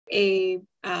a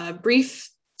brief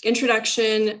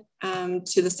introduction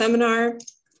to the seminar,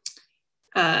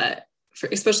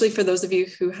 especially for those of you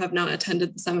who have not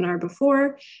attended the seminar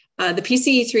before. The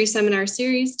PCE3 seminar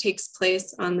series takes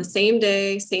place on the same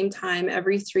day, same time,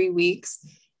 every 3 weeks,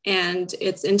 and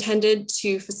it's intended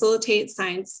to facilitate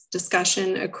science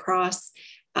discussion across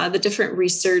the different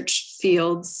research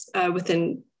fields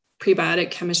within prebiotic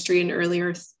chemistry and early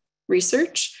earth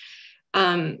research.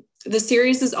 The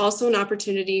series is also an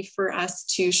opportunity for us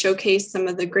to showcase some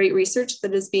of the great research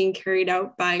that is being carried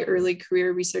out by early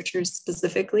career researchers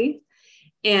specifically.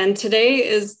 And today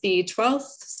is the 12th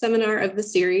seminar of the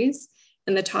series,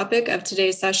 and the topic of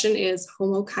today's session is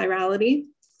Homochirality.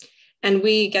 And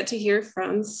we get to hear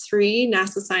from 3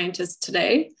 NASA scientists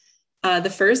today. The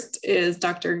first is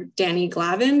Dr. Danny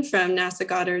Glavin from NASA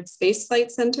Goddard Space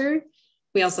Flight Center.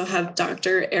 We also have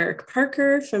Dr. Eric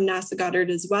Parker from NASA Goddard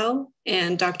as well,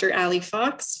 and Dr. Allie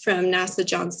Fox from NASA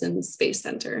Johnson Space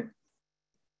Center.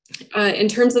 In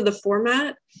terms of the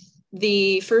format,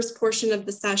 the first portion of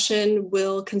the session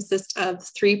will consist of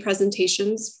 3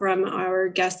 presentations from our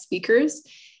guest speakers.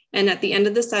 And at the end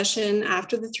of the session,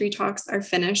 after the 3 talks are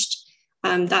finished,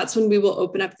 that's when we will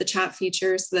open up the chat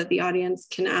feature so that the audience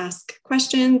can ask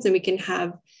questions and we can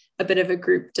have a bit of a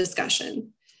group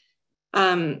discussion.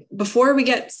 Before we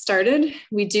get started,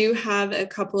 we do have a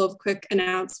couple of quick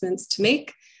announcements to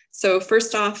make. So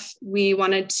first off, we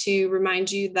wanted to remind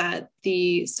you that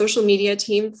the social media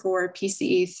team for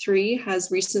PCE3 has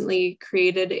recently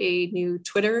created a new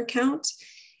Twitter account.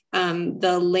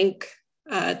 The link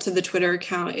to the Twitter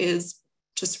account is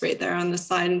just right there on the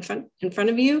slide in front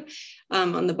of you,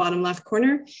 on the bottom left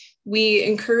corner. We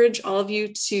encourage all of you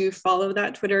to follow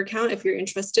that Twitter account if you're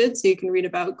interested, so you can read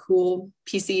about cool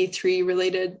PCE3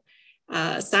 related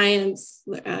science,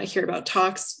 hear about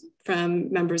talks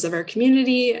from members of our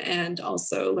community, and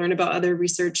also learn about other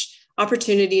research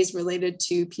opportunities related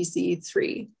to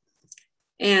PCE3.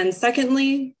 And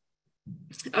secondly,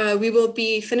 we will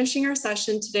be finishing our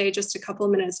session today just a couple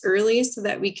of minutes early so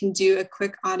that we can do a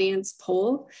quick audience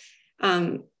poll.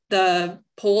 The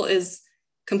poll is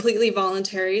completely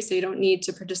voluntary, so you don't need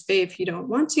to participate if you don't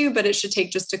want to, but it should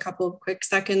take just a couple of quick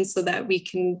seconds so that we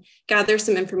can gather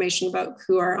some information about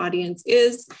who our audience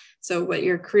is. So what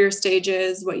your career stage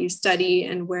is, what you study,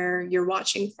 and where you're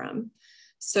watching from.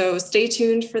 So stay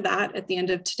tuned for that at the end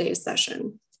of today's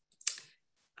session.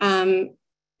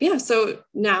 So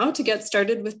now to get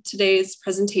started with today's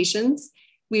presentations,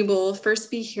 we will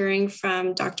first be hearing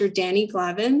from Dr. Danny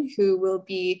Glavin, who will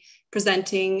be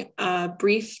presenting a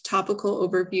brief topical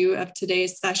overview of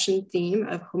today's session theme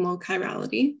of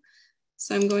homochirality.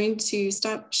 So I'm going to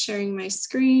stop sharing my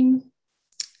screen.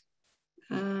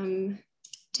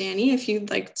 Danny, if you'd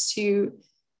like to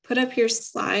put up your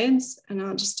slides, and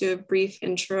I'll just do a brief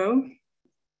intro.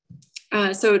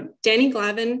 So Danny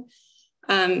Glavin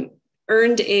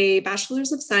earned a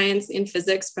Bachelor's of Science in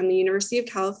Physics from the University of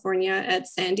California at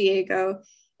San Diego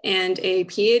and a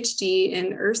PhD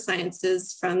in Earth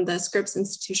Sciences from the Scripps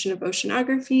Institution of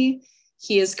Oceanography.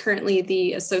 He is currently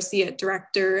the Associate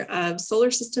Director of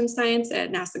Solar System Science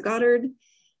at NASA Goddard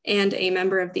and a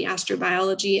member of the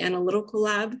Astrobiology Analytical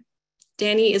Lab.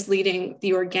 Danny is leading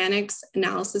the organics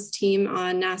analysis team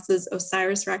on NASA's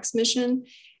OSIRIS-REx mission,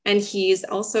 and he's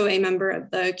also a member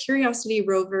of the Curiosity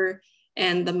rover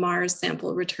and the Mars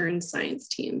sample return science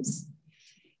teams.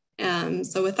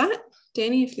 So with that,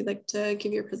 Danny, if you'd like to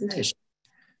give your presentation.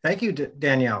 Thank you,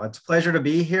 Danielle. It's a pleasure to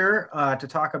be here to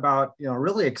talk about a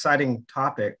really exciting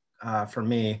topic for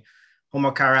me,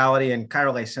 homochirality and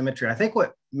chiral asymmetry. I think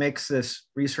what makes this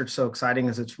research so exciting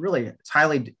is it's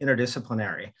highly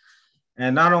interdisciplinary.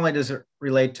 And not only does it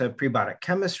relate to prebiotic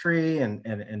chemistry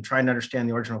and trying to understand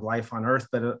the origin of life on Earth,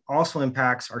 but it also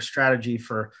impacts our strategy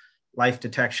for life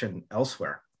detection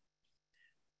elsewhere.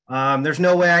 There's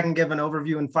no way I can give an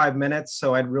overview in 5 minutes,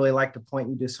 so I'd really like to point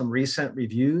you to some recent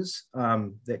reviews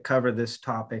that cover this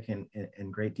topic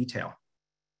in great detail.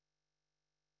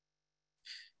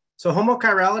 So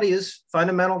homochirality is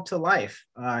fundamental to life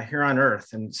here on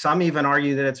Earth, and some even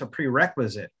argue that it's a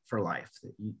prerequisite for life,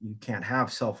 that you can't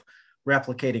have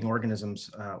self-replicating organisms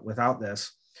without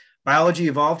this. Biology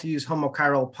evolved to use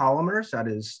homochiral polymers, that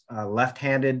is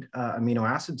left-handed amino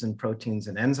acids and proteins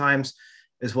and enzymes,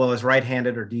 as well as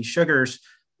right-handed or D sugars,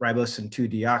 ribose and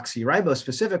 2-deoxyribose,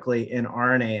 specifically in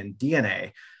RNA and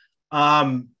DNA.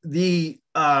 The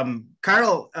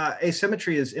chiral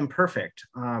asymmetry is imperfect.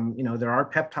 There are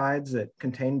peptides that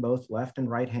contain both left and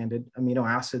right-handed amino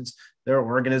acids. There are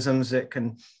organisms that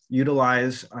can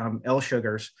utilize L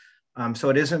sugars. So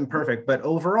it isn't perfect, but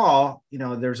overall,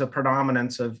 there's a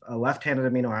predominance of left-handed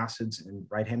amino acids and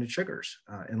right-handed sugars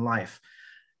in life.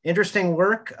 Interesting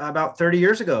work about 30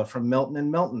 years ago from Milton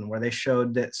and Milton, where they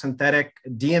showed that synthetic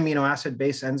D-amino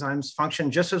acid-based enzymes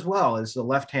function just as well as the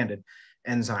left-handed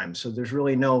enzymes. So there's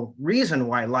really no reason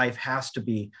why life has to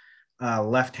be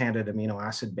left-handed amino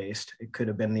acid-based. It could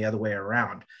have been the other way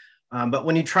around. But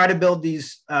when you try to build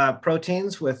these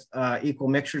proteins with equal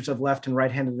mixtures of left and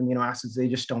right-handed amino acids, they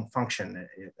just don't function.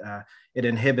 It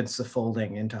inhibits the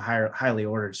folding into highly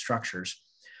ordered structures.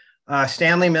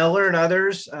 Stanley Miller and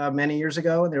others many years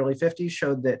ago in the early 50s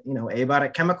showed that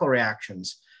abiotic chemical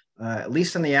reactions, at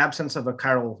least in the absence of a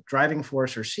chiral driving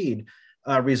force or seed,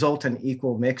 result in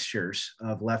equal mixtures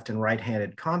of left and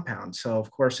right-handed compounds. So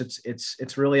of course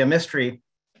it's really a mystery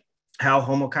how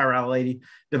homochirality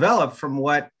developed from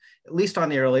what, at least on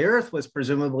the early Earth, was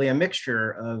presumably a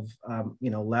mixture of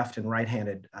left and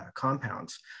right-handed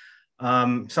compounds.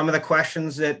 Some of the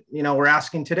questions that we're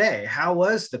asking today: how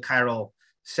was the chiral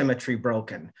symmetry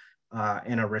broken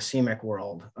in a racemic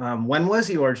world? When was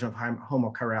the origin of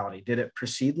homochirality? Did it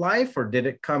precede life, or did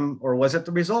it come, or was it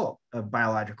the result of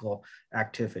biological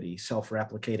activity,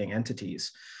 self-replicating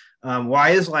entities? Why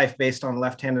is life based on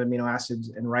left-handed amino acids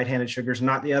and right-handed sugars,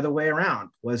 not the other way around?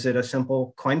 Was it a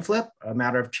simple coin flip, a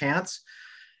matter of chance?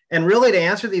 And really, to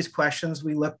answer these questions,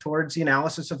 we look towards the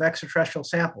analysis of extraterrestrial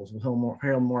samples. We'll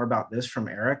hear more about this from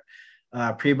Eric.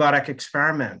 Prebiotic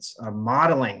experiments,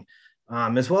 modeling,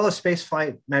 as well as space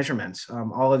flight measurements.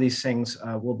 All of these things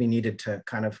will be needed to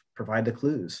kind of provide the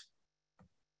clues.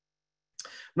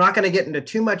 I'm not going to get into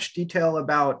too much detail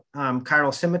about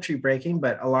chiral symmetry breaking,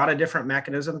 but a lot of different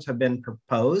mechanisms have been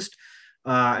proposed.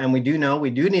 And we do know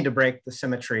we do need to break the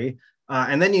symmetry,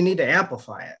 and then you need to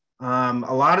amplify it.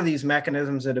 A lot of these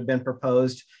mechanisms that have been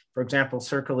proposed, for example,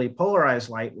 circularly polarized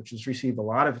light, which has received a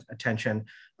lot of attention,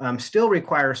 still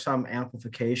require some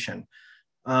amplification.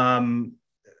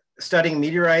 Studying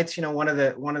meteorites, one of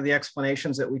the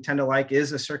explanations that we tend to like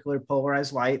is a circular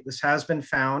polarized light. This has been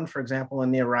found, for example,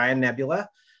 in the Orion Nebula,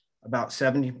 about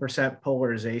 70%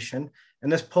 polarization.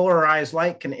 And this polarized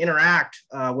light can interact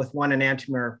with one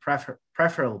enantiomer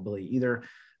preferably, either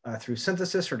through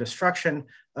synthesis or destruction,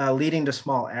 leading to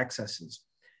small excesses.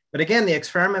 But again, the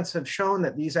experiments have shown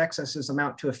that these excesses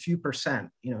amount to a few percent,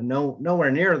 nowhere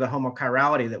near the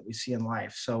homochirality that we see in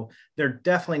life. So there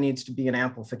definitely needs to be an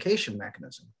amplification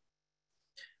mechanism.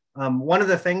 One of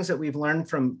the things that we've learned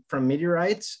from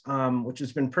meteorites, which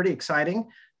has been pretty exciting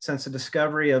since the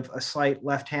discovery of a slight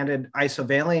left-handed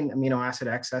isovalent amino acid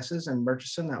excesses in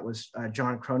Murchison, that was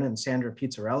John Cronin and Sandra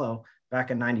Pizzarello back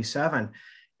in '97,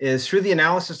 is through the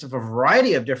analysis of a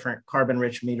variety of different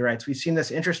carbon-rich meteorites, we've seen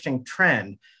this interesting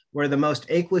trend where the most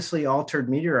aqueously altered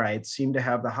meteorites seem to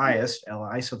have the highest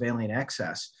isovalent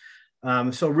excess.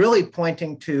 So really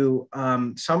pointing to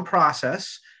some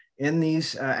process in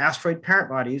these asteroid parent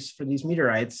bodies for these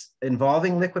meteorites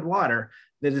involving liquid water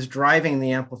that is driving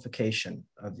the amplification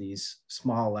of these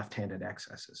small left-handed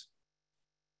excesses.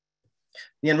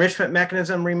 The enrichment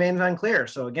mechanism remains unclear.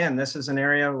 So again, this is an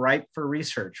area ripe for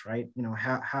research, right?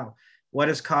 What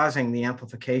is causing the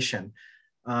amplification?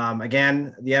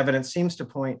 Again, the evidence seems to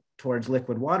point towards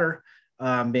liquid water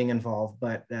being involved,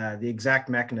 but the exact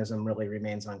mechanism really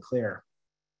remains unclear.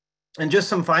 And just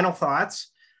some final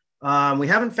thoughts. We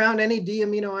haven't found any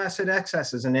D-amino acid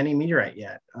excesses in any meteorite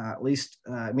yet, at least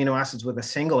amino acids with a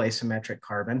single asymmetric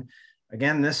carbon.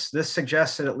 Again, this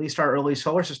suggests that at least our early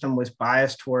solar system was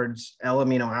biased towards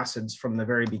L-amino acids from the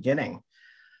very beginning.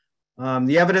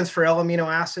 The evidence for L-amino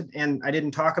acid, and I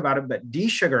didn't talk about it, but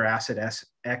D-sugar acid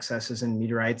excesses in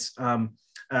meteorites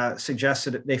suggests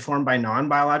that they form by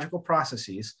non-biological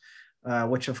processes,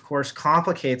 which of course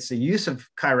complicates the use of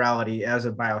chirality as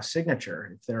a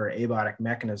biosignature if there are abiotic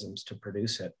mechanisms to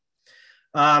produce it.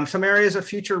 Some areas of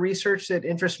future research that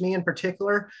interest me in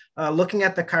particular, looking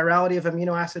at the chirality of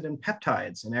amino acid and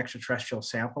peptides in extraterrestrial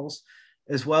samples,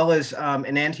 as well as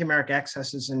enantiomeric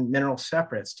excesses in mineral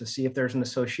separates to see if there's an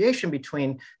association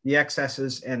between the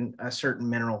excesses and certain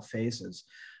mineral phases.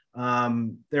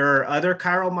 There are other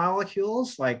chiral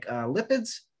molecules like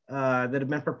lipids that have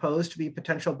been proposed to be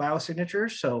potential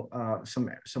biosignatures. So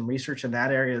some research in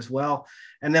that area as well.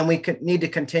 And then we need to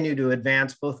continue to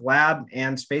advance both lab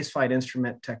and spaceflight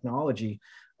instrument technology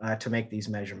to make these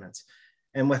measurements.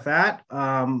 And with that,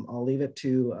 I'll leave it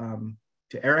to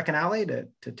Eric and Allie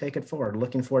to take it forward.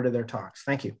 Looking forward to their talks.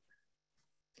 Thank you.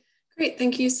 Great,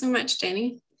 thank you so much,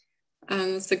 Danny.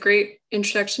 It's a great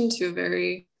introduction to a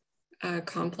very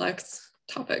complex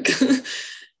topic.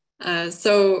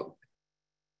 So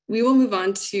we will move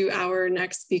on to our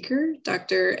next speaker,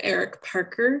 Dr. Eric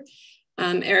Parker.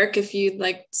 Eric, if you'd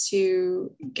like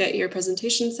to get your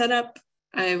presentation set up,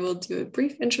 I will do a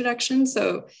brief introduction.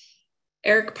 So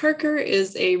Eric Parker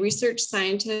is a research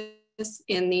scientist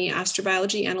in the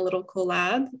astrobiology analytical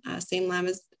lab, same lab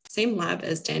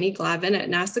as Danny Glavin at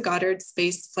NASA Goddard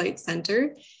Space Flight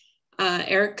Center.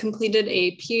 Eric completed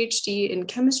a PhD in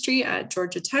chemistry at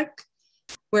Georgia Tech,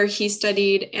 where he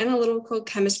studied analytical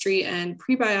chemistry and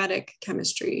prebiotic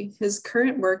chemistry. His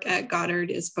current work at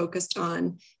Goddard is focused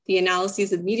on the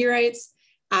analyses of meteorites,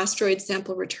 asteroid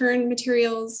sample return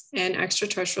materials, and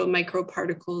extraterrestrial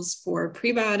microparticles for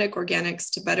prebiotic organics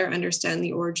to better understand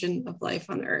the origin of life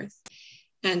on Earth.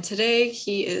 And today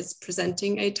he is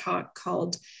presenting a talk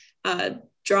called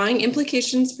Drawing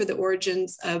Implications for the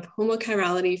Origins of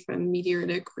Homochirality from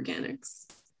Meteoritic Organics.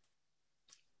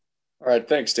 All right,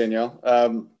 thanks,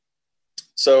 Danielle.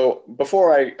 So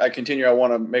before I continue, I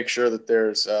want to make sure that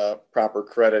there's proper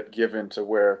credit given to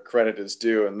where credit is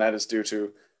due, and that is due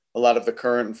to a lot of the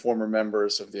current and former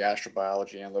members of the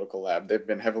Astrobiology Analytical Lab. They've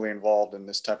been heavily involved in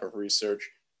this type of research,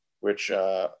 which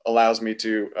allows me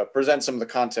to present some of the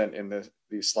content in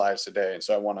these slides today. And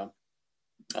so I want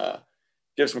to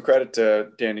give some credit to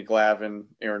Danny Glavin,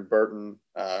 Aaron Burton,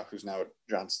 who's now at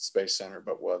Johnson Space Center,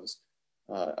 but was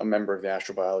a member of the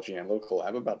Astrobiology Analytical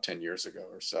Lab about 10 years ago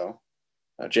or so.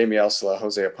 Jamie Elsla,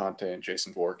 Jose Aponte, and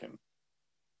Jason Dworkin.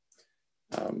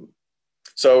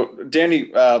 So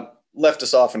Danny left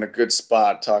us off in a good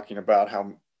spot talking about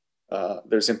how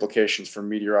there's implications for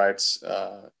meteorites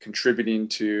contributing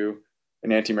to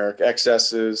enantiomeric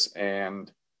excesses.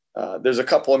 And there's a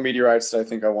couple of meteorites that I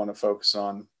think I want to focus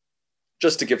on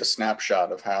just to give a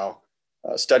snapshot of how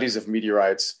studies of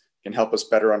meteorites can help us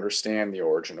better understand the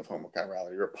origin of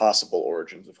homochirality or possible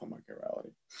origins of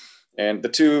homochirality. And the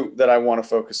two that I want to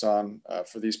focus on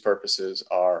for these purposes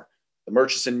are the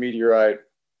Murchison meteorite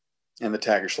and the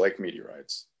Tagish Lake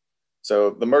meteorites.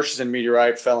 So the Murchison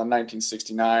meteorite fell in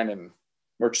 1969 in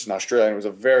Murchison, Australia, and it was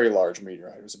a very large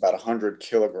meteorite. It was about 100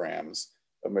 kilograms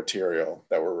of material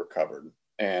that were recovered.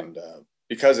 And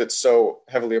because it's so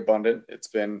heavily abundant, it's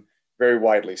been very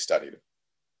widely studied.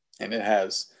 And it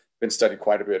has been studied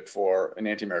quite a bit for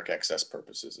enantiomeric excess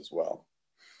purposes as well.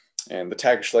 And the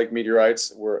Tagish Lake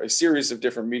meteorites were a series of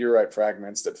different meteorite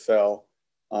fragments that fell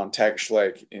on Tagish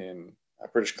Lake in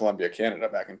British Columbia, Canada,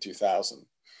 back in 2000.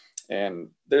 And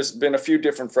there's been a few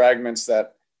different fragments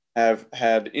that have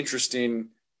had interesting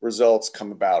results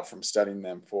come about from studying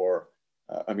them for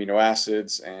amino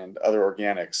acids and other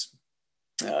organics.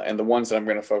 And the ones that I'm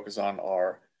going to focus on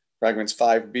are fragments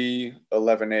 5B,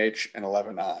 11H, and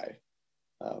 11I.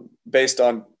 Based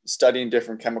on studying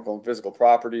different chemical and physical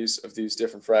properties of these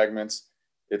different fragments,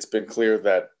 it's been clear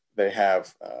that they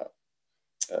have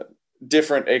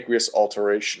different aqueous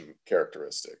alteration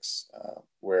characteristics,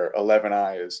 where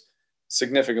 11I is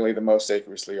significantly the most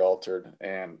aqueously altered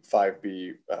and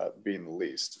 5B being the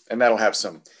least. And that'll have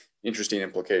some interesting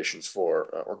implications for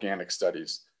organic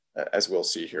studies, as we'll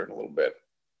see here in a little bit.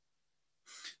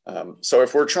 So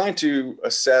if we're trying to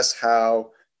assess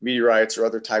how meteorites or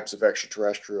other types of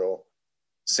extraterrestrial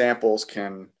samples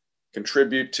can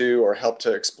contribute to or help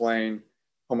to explain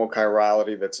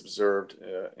homochirality that's observed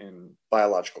in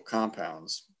biological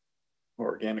compounds or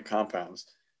organic compounds,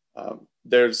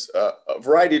 there's a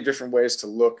variety of different ways to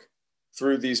look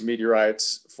through these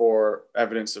meteorites for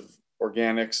evidence of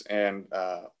organics. And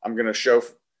I'm going to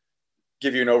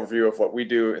give you an overview of what we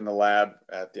do in the lab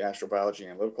at the Astrobiology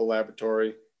Analytical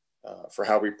Laboratory for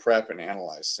how we prep and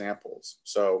analyze samples.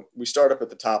 So we start up at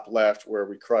the top left where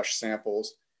we crush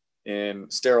samples in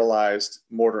sterilized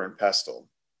mortar and pestle.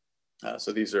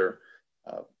 So these are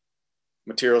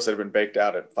materials that have been baked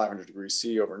out at 500 degrees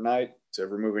C overnight to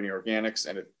remove any organics,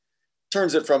 and it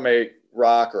turns it from a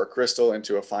rock or a crystal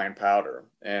into a fine powder.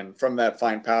 And from that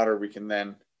fine powder, we can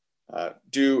then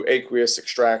do aqueous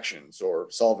extractions or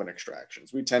solvent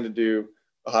extractions. We tend to do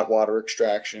a hot water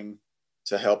extraction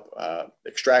to help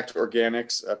extract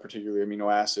organics, particularly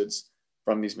amino acids,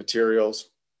 from these materials,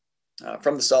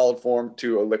 from the solid form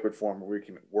to a liquid form where we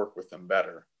can work with them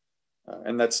better.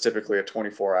 And that's typically a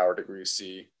 24-hour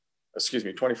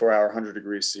 100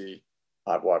 degrees C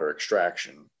hot water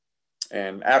extraction.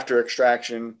 And after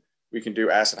extraction, we can do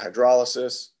acid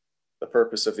hydrolysis. The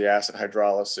purpose of the acid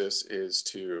hydrolysis is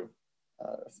to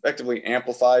effectively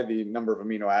amplify the number of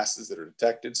amino acids that are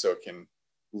detected, so it can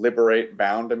liberate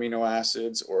bound amino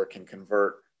acids, or it can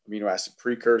convert amino acid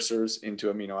precursors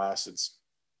into amino acids.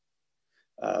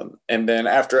 And then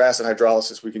after acid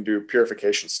hydrolysis, we can do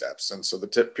purification steps. And so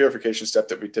the purification step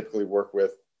that we typically work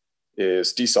with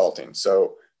is desalting.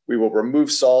 So we will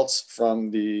remove salts from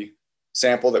the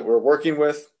sample that we're working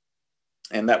with,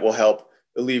 and that will help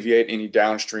alleviate any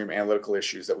downstream analytical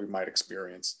issues that we might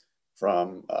experience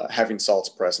from having salts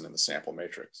present in the sample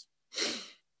matrix.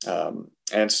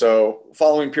 And so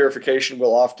following purification,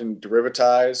 we'll often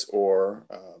derivatize or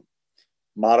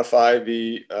modify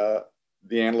the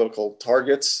analytical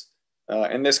targets.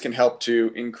 And this can help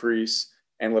to increase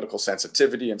analytical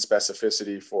sensitivity and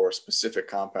specificity for specific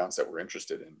compounds that we're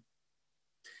interested in.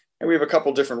 And we have a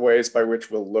couple different ways by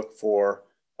which we'll look for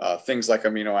things like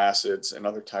amino acids and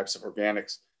other types of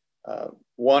organics.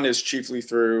 One is chiefly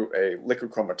through a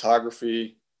liquid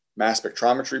chromatography, mass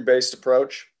spectrometry-based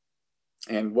approach.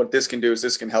 And what this can do is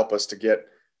this can help us to get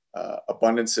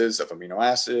abundances of amino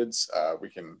acids. We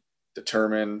can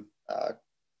determine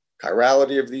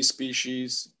chirality of these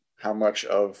species, how much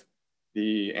of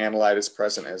the analyte is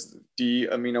present as the D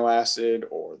amino acid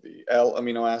or the L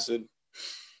amino acid.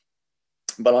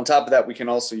 But on top of that, we can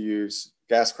also use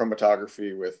gas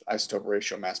chromatography with isotope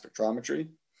ratio mass spectrometry.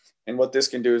 And what this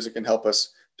can do is it can help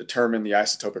us determine the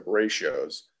isotopic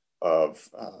ratios of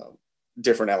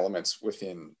different elements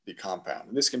within the compound.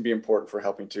 And this can be important for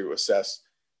helping to assess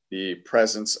the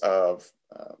presence of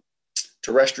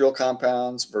terrestrial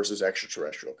compounds versus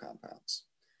extraterrestrial compounds.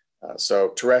 So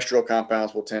terrestrial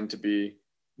compounds will tend to be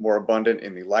more abundant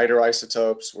in the lighter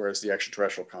isotopes, whereas the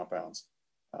extraterrestrial compounds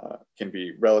can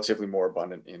be relatively more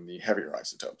abundant in the heavier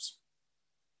isotopes.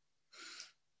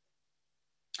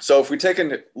 So if we take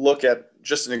a look at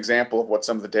just an example of what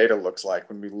some of the data looks like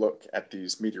when we look at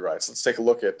these meteorites, let's take a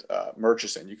look at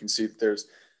Murchison. You can see that there's,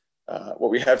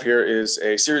 what we have here is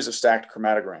a series of stacked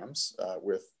chromatograms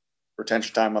with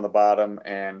retention time on the bottom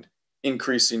and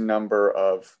increasing number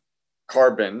of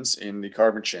carbons in the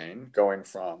carbon chain going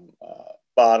from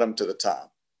bottom to the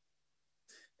top.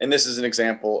 And this is an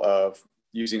example of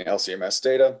using LCMS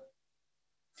data.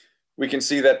 We can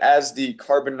see that as the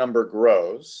carbon number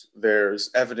grows, there's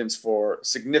evidence for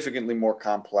significantly more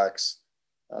complex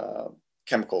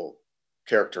chemical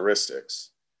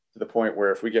characteristics, to the point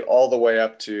where if we get all the way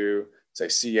up to, say,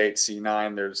 C8,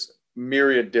 C9, there's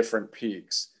myriad different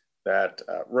peaks that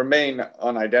remain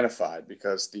unidentified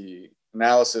because the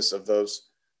analysis of those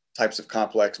types of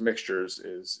complex mixtures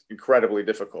is incredibly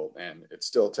difficult, and it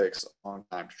still takes a long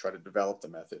time to try to develop the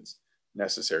methods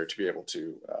necessary to be able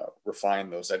to refine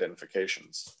those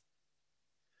identifications.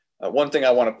 One thing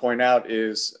I want to point out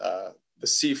is the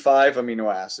C5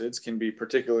 amino acids can be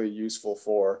particularly useful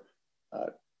for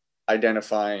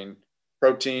identifying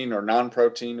protein or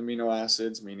non-protein amino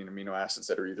acids, meaning amino acids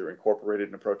that are either incorporated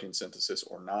in a protein synthesis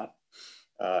or not.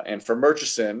 And for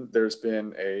Murchison, there's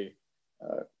been a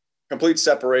complete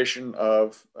separation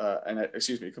of,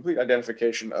 complete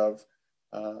identification of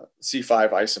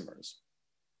C5 isomers.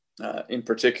 In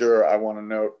particular, I want to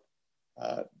note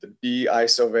the D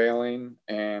isovaline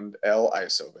and L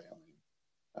isovaline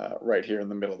right here in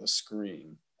the middle of the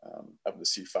screen of the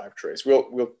C5 trace.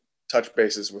 We'll touch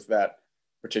bases with that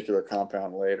particular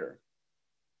compound later.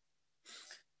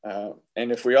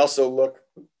 And if we also look,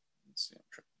 let's see, I'm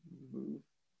trying to move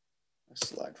my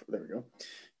slide. There we go.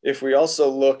 If we also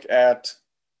look at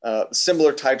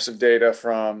similar types of data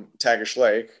from Tagish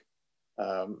Lake,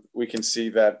 we can see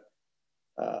that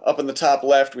up in the top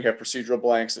left, we have procedural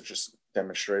blanks that just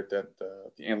demonstrate that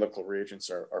the analytical reagents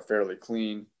are fairly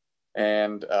clean.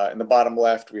 And in the bottom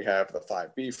left, we have the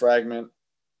 5B fragment.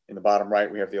 In the bottom right,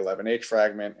 we have the 11H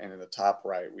fragment. And in the top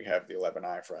right, we have the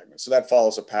 11I fragment. So that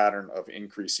follows a pattern of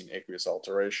increasing aqueous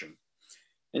alteration.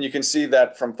 And you can see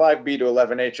that from 5B to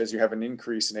 11H, as you have an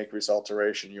increase in aqueous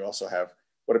alteration, you also have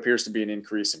what appears to be an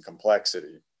increase in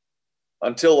complexity,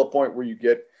 until a point where you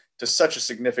get to such a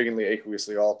significantly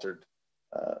aqueously altered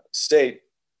state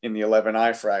in the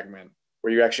 11I fragment,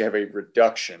 where you actually have a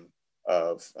reduction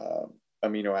of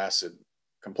amino acid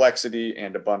complexity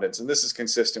and abundance. And this is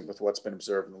consistent with what's been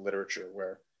observed in the literature,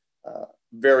 where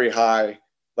very high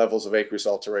levels of aqueous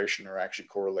alteration are actually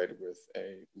correlated with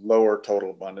a lower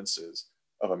total abundances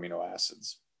of amino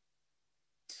acids.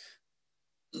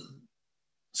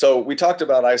 So we talked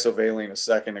about isovaline a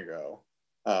second ago.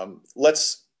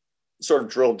 Let's sort of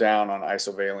drill down on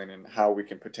isovaline and how we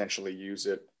can potentially use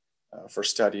it for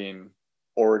studying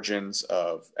origins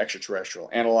of extraterrestrial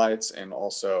analytes and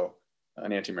also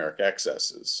enantiomeric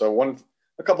excesses. So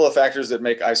a couple of factors that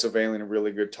make isovaline a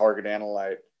really good target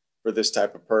analyte for this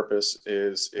type of purpose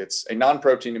is it's a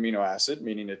non-protein amino acid,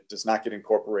 meaning it does not get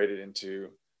incorporated into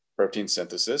protein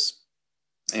synthesis.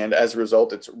 And as a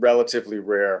result, it's relatively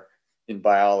rare in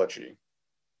biology.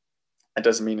 That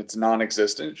doesn't mean it's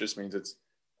non-existent, it just means it's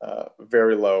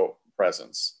very low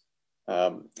presence.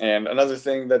 And another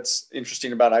thing that's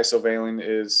interesting about isovaline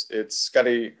is it's got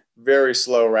a very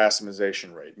slow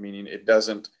racemization rate, meaning it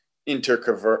doesn't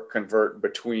interconvert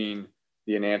between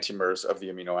the enantiomers of the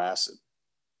amino acid.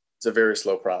 It's a very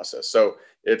slow process. So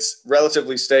it's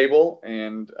relatively stable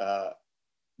and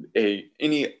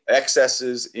any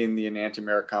excesses in the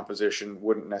enantiomeric composition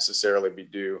wouldn't necessarily be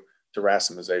due to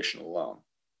racemization alone.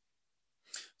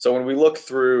 So when we look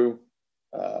through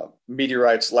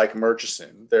meteorites like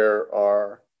Murchison, there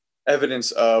are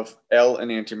evidence of L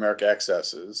enantiomeric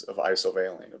excesses of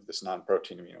isovaline, of this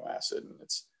non-protein amino acid, and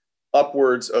it's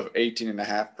upwards of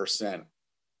 18.5%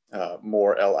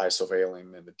 more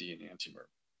L-isovaline than the D enantiomer.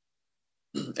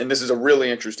 And this is a really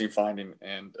interesting finding,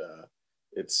 and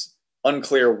it's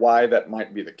unclear why that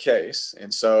might be the case.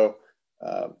 And so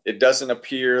it doesn't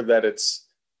appear that it's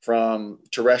from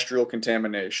terrestrial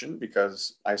contamination,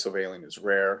 because isovaline is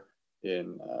rare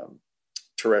in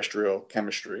terrestrial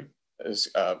chemistry, as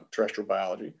terrestrial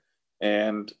biology.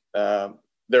 And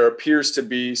there appears to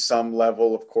be some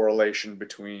level of correlation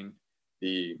between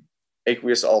the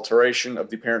aqueous alteration of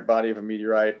the parent body of a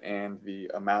meteorite and the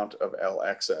amount of L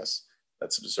excess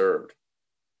that's observed.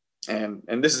 And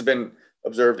this has been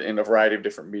observed in a variety of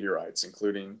different meteorites,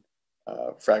 including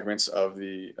fragments of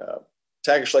the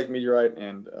Tagish Lake meteorite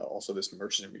and also this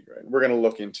Murchison meteorite. We're going to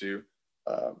look into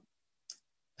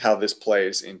how this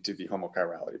plays into the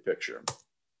homochirality picture.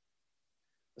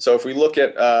 So if we look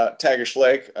at Tagish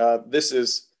Lake, this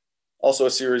is also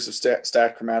a series of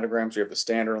stacked chromatograms. We have the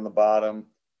standard on the bottom,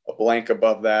 a blank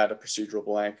above that, a procedural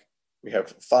blank. We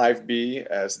have 5B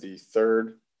as the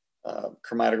third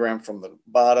chromatogram from the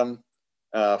bottom,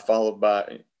 followed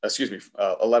by,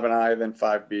 11I, then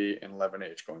 5B, and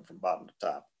 11H going from bottom to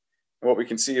top. And what we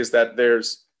can see is that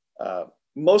there's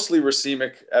mostly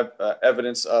racemic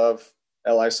evidence of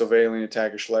L-isovaline at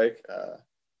Tagish Lake.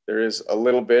 There is a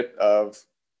little bit of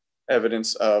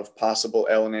evidence of possible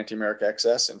L enantiomeric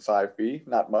excess in 5B,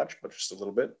 not much, but just a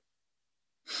little bit.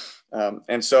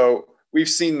 And so we've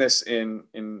seen this in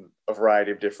a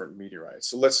variety of different meteorites.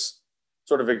 So let's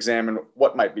sort of examine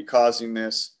what might be causing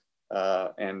this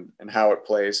and how it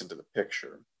plays into the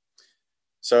picture.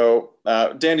 So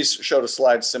Danny showed a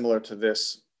slide similar to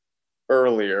this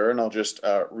earlier, and I'll just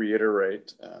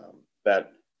reiterate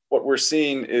that what we're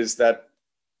seeing is that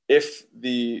if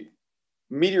the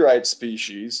meteorite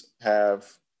species have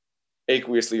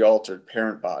aqueously altered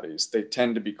parent bodies, they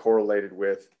tend to be correlated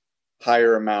with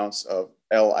higher amounts of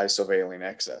L-isovaline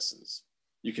excesses.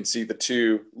 You can see the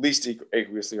two least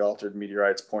aqueously altered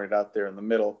meteorites pointed out there in the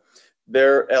middle.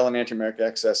 Their L enantiomeric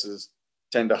excesses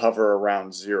tend to hover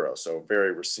around 0, so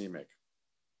very racemic.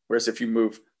 Whereas if you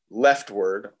move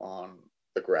leftward on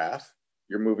the graph,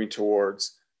 you're moving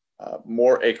towards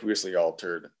more aqueously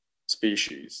altered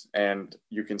species. And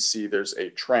you can see there's a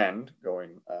trend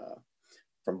going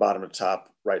from bottom to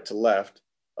top, right to left,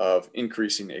 of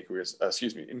increasing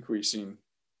increasing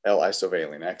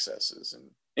L-isovaline excesses. And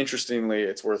interestingly,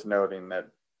 it's worth noting that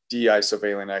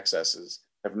D-isovaline excesses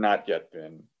have not yet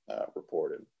been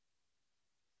reported.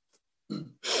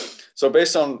 So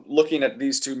based on looking at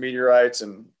these two meteorites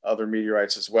and other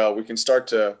meteorites as well, we can start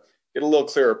to get a little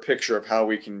clearer picture of how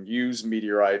we can use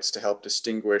meteorites to help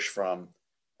distinguish from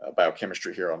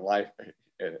biochemistry here on life,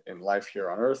 in life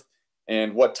here on Earth,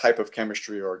 and what type of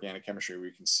chemistry or organic chemistry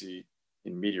we can see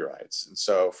in meteorites. And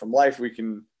so from life, we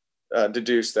can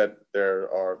deduce that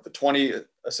there are the 20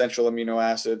 essential amino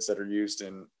acids that are used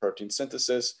in protein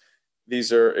synthesis.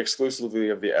 These are exclusively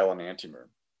of the L enantiomer.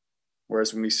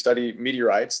 Whereas when we study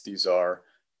meteorites, these are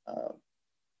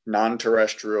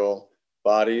non-terrestrial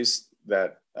bodies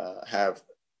that have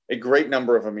a great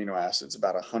number of amino acids,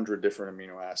 about 100 different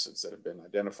amino acids that have been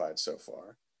identified so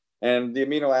far. And the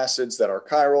amino acids that are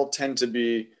chiral tend to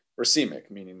be racemic,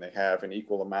 meaning they have an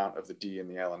equal amount of the D and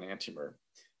the L enantiomer.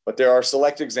 But there are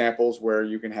select examples where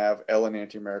you can have L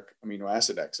enantiomeric amino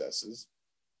acid excesses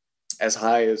as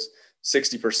high as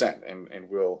 60%, and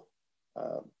we'll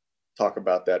talk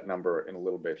about that number in a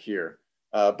little bit here.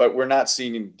 But we're not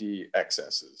seeing D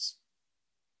excesses.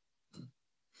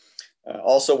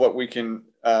 Also, what we can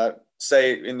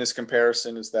say in this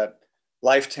comparison is that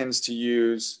life tends to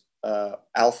use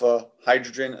alpha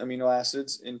hydrogen amino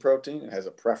acids in protein. It has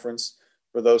a preference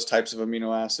for those types of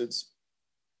amino acids.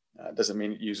 Doesn't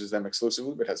mean it uses them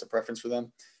exclusively, but has a preference for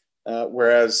them.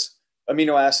 Whereas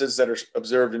amino acids that are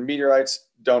observed in meteorites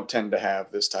don't tend to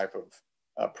have this type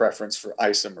of preference for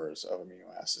isomers of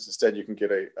amino acids. Instead, you can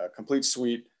get a complete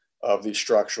suite of the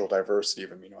structural diversity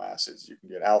of amino acids. You can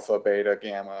get alpha, beta,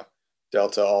 gamma,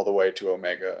 delta, all the way to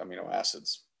omega amino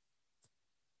acids.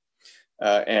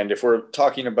 And if we're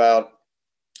talking about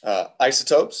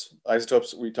isotopes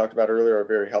we talked about earlier are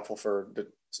very helpful for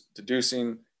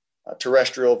deducing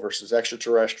terrestrial versus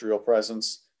extraterrestrial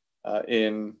presence.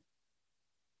 In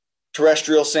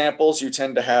terrestrial samples, you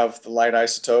tend to have the light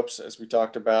isotopes, as we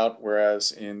talked about,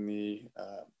 whereas in the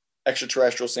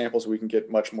extraterrestrial samples, we can get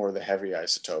much more of the heavy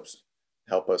isotopes,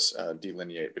 help us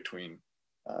delineate between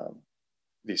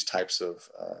these types of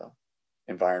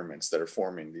environments that are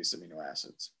forming these amino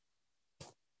acids.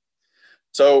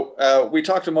 So we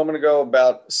talked a moment ago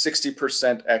about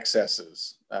 60%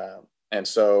 excesses. And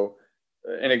so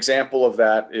an example of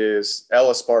that is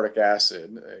L-aspartic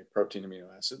acid, a protein amino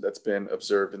acid that's been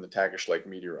observed in the Tagish Lake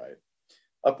meteorite,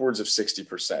 upwards of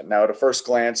 60%. Now, at a first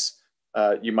glance,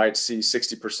 you might see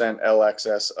 60% L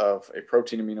excess of a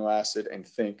protein amino acid and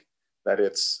think that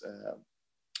it's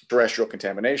terrestrial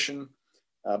contamination.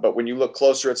 But when you look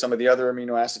closer at some of the other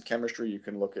amino acid chemistry, you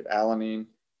can look at alanine,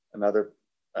 another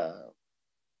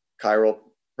chiral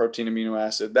protein amino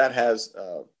acid that has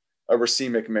a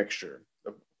racemic mixture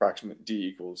of approximate D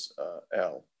equals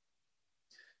L.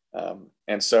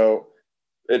 And so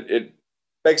it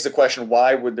begs the question,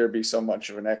 why would there be so much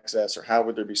of an excess, or how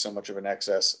would there be so much of an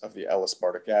excess of the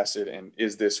L-aspartic acid? And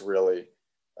is this really,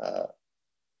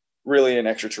 really an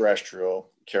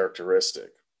extraterrestrial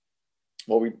characteristic?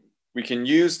 Well, we can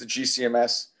use the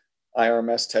GCMS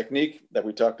IRMS technique that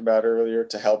we talked about earlier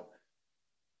to help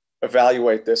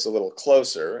evaluate this a little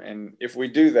closer. And if we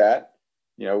do that,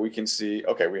 we can see,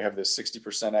 okay, we have this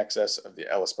 60% excess of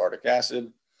the L-aspartic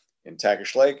acid in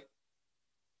Tagish Lake.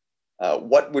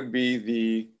 What would be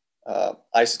the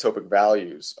isotopic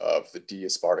values of the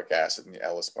D-aspartic acid and the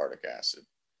L-aspartic acid?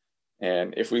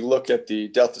 And if we look at the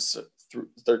delta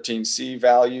 13C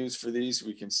values for these,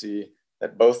 we can see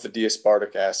that both the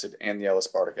D-aspartic acid and the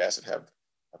L-aspartic acid have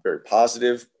very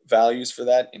positive values for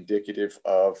that, indicative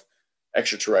of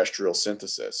extraterrestrial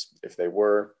synthesis. If they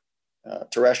were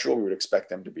terrestrial, we would expect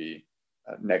them to be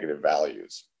negative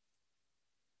values.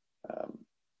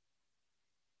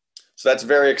 So that's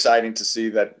very exciting to see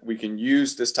that we can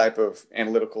use this type of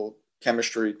analytical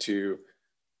chemistry to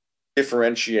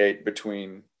differentiate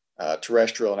between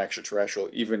terrestrial and extraterrestrial,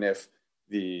 even if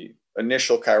the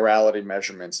initial chirality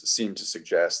measurements seem to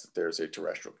suggest that there's a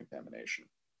terrestrial contamination.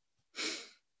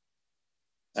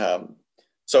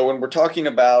 So when we're talking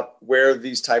about where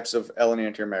these types of L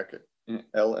enantiomeric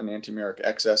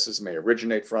excesses may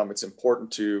originate from, it's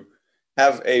important to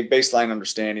have a baseline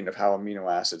understanding of how amino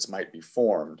acids might be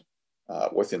formed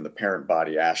within the parent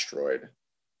body asteroid.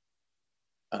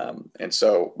 And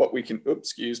so what we can,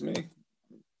 excuse me,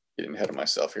 getting ahead of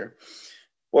myself here.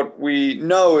 What we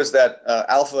know is that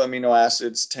alpha amino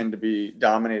acids tend to be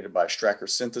dominated by Strecker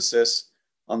synthesis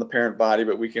on the parent body,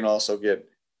 but we can also get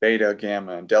beta,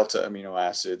 gamma, and delta amino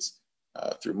acids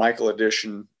through Michael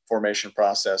addition formation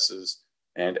processes,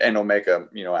 and N-omega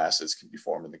amino acids can be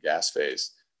formed in the gas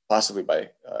phase, possibly by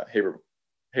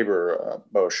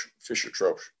Haber-Bosch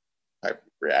Fischer-Tropsch type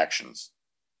reactions.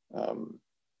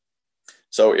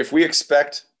 So if we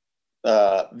expect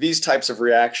these types of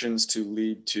reactions to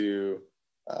lead to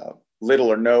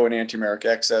little or no enantiomeric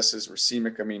excesses,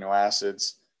 racemic amino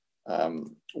acids,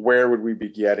 where would we be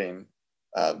getting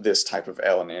this type of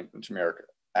L enantiomeric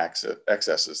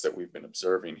excesses that we've been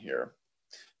observing here?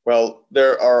 Well,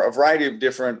 there are a variety of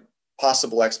different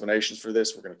possible explanations for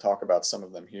this. We're going to talk about some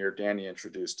of them here. Danny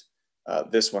introduced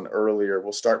this one earlier.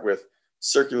 We'll start with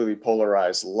circularly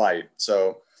polarized light.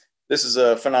 So this is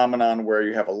a phenomenon where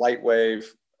you have a light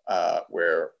wave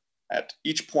where at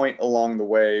each point along the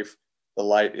wave, the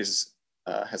light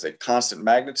has a constant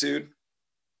magnitude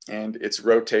and it's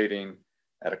rotating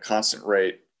at a constant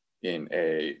rate in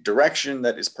a direction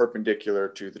that is perpendicular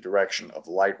to the direction of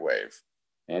the light wave.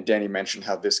 And Danny mentioned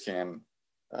how this can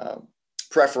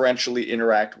preferentially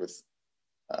interact with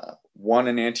one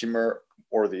enantiomer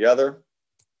or the other.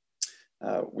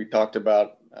 We talked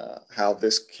about how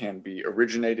this can be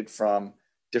originated from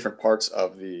different parts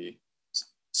of the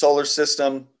solar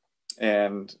system,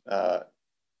 and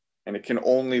it can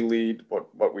only lead,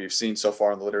 what we've seen so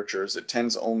far in the literature is it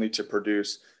tends only to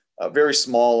produce very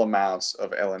small amounts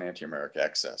of L enantiomeric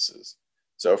excesses.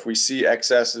 So if we see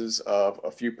excesses of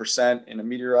a few percent in a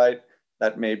meteorite,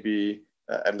 that may be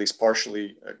at least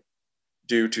partially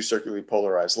due to circularly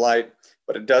polarized light,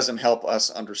 but it doesn't help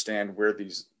us understand where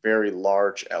these very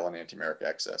large L enantiomeric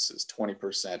excesses, 20%,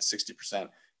 60%,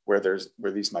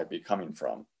 where these might be coming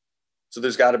from. So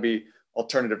there's got to be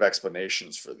alternative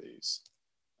explanations for these.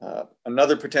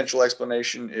 Another potential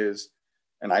explanation is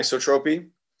anisotropy.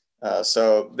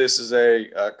 So this is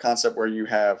a concept where you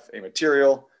have a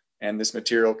material, and this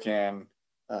material can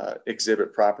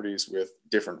exhibit properties with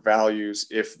different values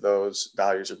if those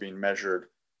values are being measured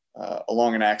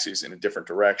along an axis in a different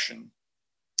direction.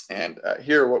 And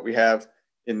here what we have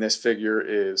in this figure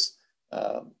is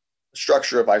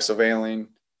structure of isovaline,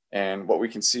 and what we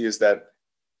can see is that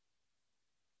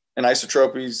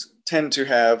anisotropies tend to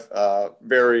have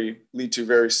lead to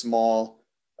very small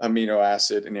amino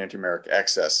acid enantiomeric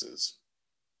excesses.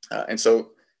 And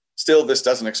so still, this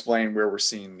doesn't explain where we're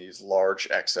seeing these large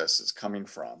excesses coming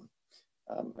from.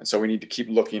 And so we need to keep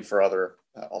looking for other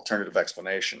alternative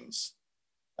explanations.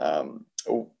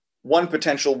 One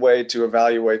potential way to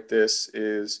evaluate this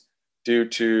is due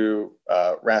to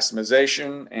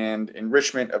racemization and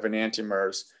enrichment of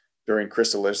enantiomers during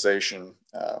crystallization,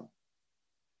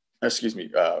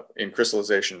 in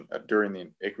crystallization during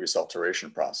the aqueous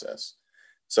alteration process.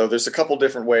 So there's a couple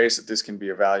different ways that this can be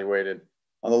evaluated.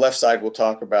 On the left side, we'll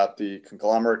talk about the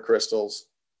conglomerate crystals.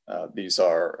 These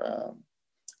are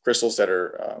crystals that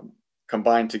are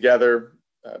combined together,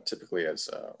 typically as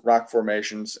rock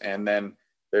formations. And then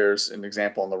there's an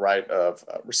example on the right of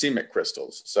racemic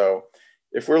crystals. So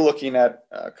if we're looking at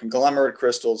conglomerate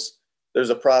crystals, there's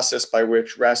a process by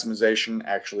which racemization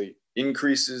actually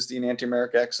increases the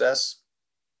enantiomeric excess.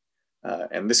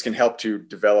 And this can help to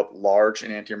develop large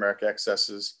enantiomeric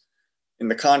excesses. In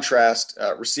the contrast,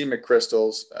 racemic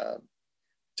crystals,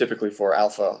 typically for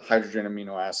alpha hydrogen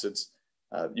amino acids,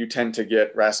 you tend to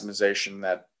get racemization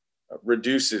that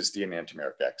reduces the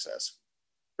enantiomeric excess,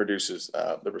 produces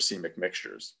the racemic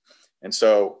mixtures. And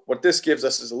so what this gives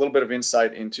us is a little bit of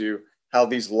insight into how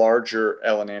these larger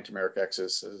L enantiomeric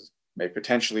excesses may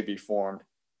potentially be formed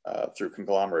through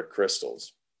conglomerate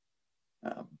crystals.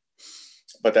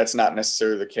 But that's not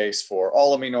necessarily the case for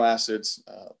all amino acids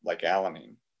like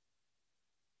alanine.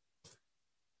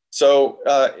 So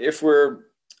if we're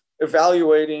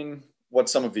evaluating what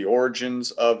some of the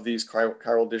origins of these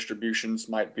chiral distributions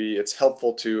might be, it's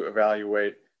helpful to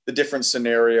evaluate the different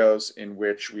scenarios in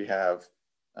which we have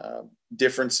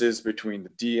differences between the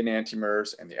D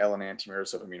enantiomers and the L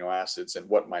enantiomers of amino acids and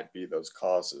what might be those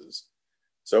causes.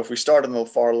 So if we start on the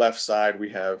far left side, we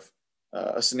have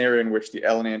a scenario in which the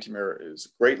L enantiomer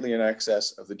is greatly in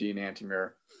excess of the D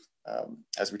enantiomer.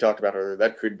 As we talked about earlier,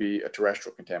 that could be a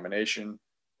terrestrial contamination,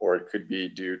 or it could be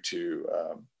due to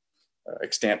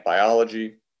extant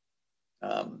biology.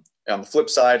 On the flip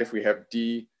side, if we have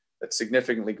D that's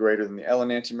significantly greater than the L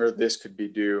enantiomer, this could be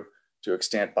due to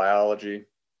extant biology.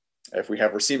 If we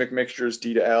have racemic mixtures,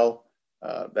 D to L,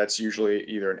 that's usually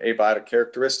either an abiotic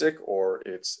characteristic or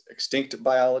it's extinct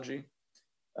biology.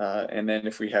 And then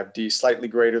if we have D slightly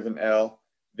greater than L,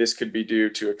 this could be due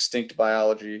to extinct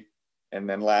biology. And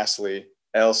then lastly,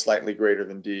 L slightly greater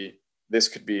than D, this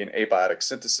could be an abiotic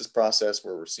synthesis process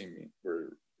where we're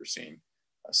seeing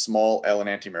small L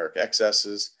enantiomeric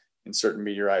excesses in certain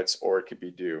meteorites, or it could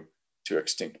be due to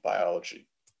extinct biology.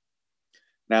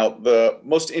 Now, the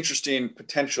most interesting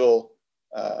potential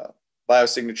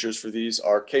biosignatures for these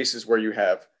are cases where you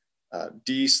have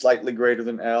D slightly greater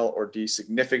than L or D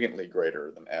significantly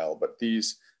greater than L, but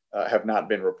these have not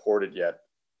been reported yet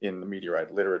in the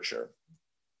meteorite literature.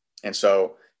 And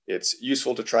so it's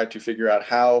useful to try to figure out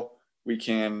how we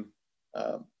can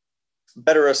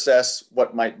better assess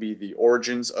what might be the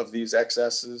origins of these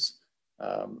excesses,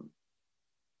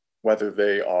 whether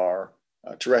they are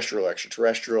terrestrial or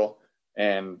extraterrestrial,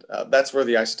 and that's where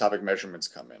the isotopic measurements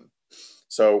come in.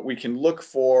 So we can look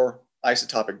for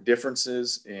isotopic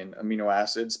differences in amino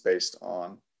acids based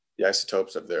on the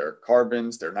isotopes of their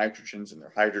carbons, their nitrogens, and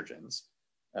their hydrogens.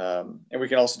 And we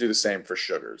can also do the same for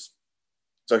sugars.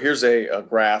 So here's a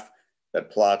graph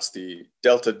that plots the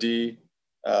delta D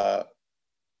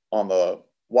on the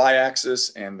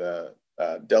y-axis and the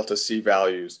delta C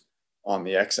values on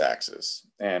the x-axis.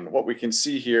 And what we can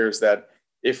see here is that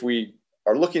if we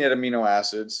are looking at amino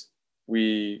acids,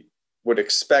 we would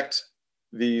expect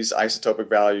these isotopic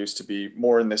values to be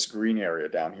more in this green area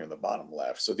down here in the bottom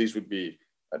left. So these would be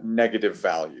negative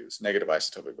values, negative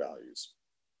isotopic values.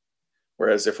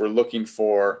 Whereas if we're looking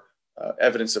for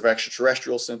evidence of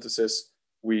extraterrestrial synthesis,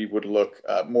 we would look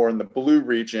more in the blue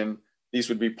region. These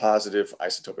would be positive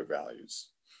isotopic values.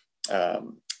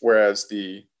 Whereas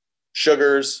the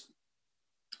sugars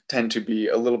tend to be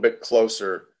a little bit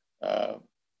closer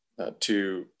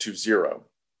to zero.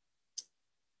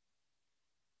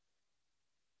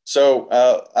 So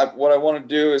what I want to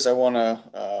do is I want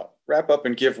to wrap up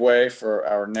and give way for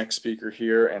our next speaker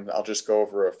here, and I'll just go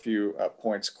over a few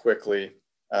points quickly.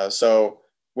 So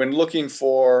when looking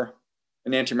for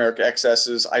enantiomeric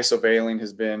excesses, isovaline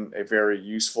has been a very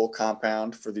useful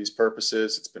compound for these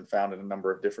purposes. It's been found in a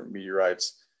number of different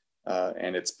meteorites,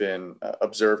 and it's been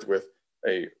observed with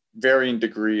a varying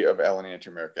degree of L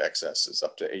enantiomeric excesses,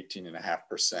 up to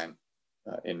 18.5%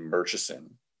 in Murchison.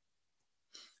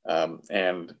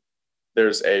 And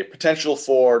there's a potential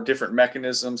for different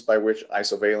mechanisms by which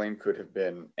isovaline could have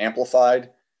been amplified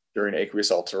during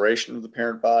aqueous alteration of the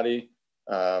parent body.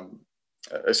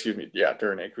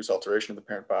 During aqueous alteration of the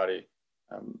parent body.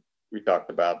 We talked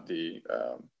about the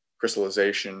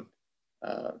crystallization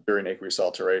during aqueous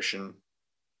alteration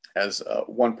as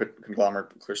one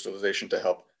conglomerate crystallization to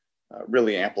help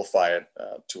really amplify it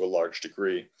to a large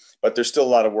degree. But there's still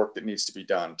a lot of work that needs to be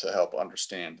done to help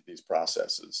understand these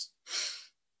processes.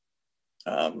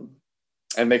 And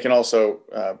they can also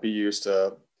be used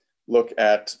to look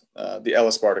at the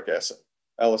L-aspartic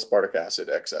acid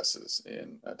excesses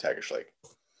in Tagish Lake.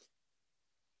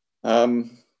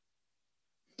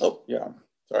 Oh, yeah,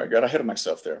 sorry, I got ahead of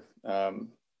myself there.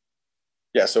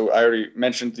 Yeah, so I already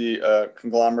mentioned the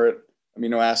conglomerate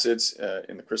amino acids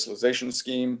in the crystallization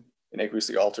scheme in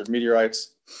aqueously altered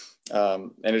meteorites.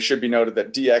 And it should be noted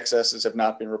that D excesses have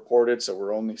not been reported, so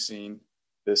we're only seeing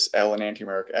this L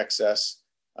enantiomeric excess,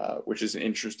 which is an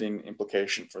interesting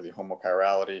implication for the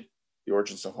homochirality, the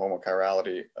origins of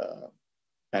homochirality,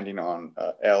 depending on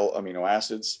L amino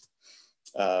acids.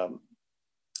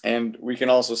 And we can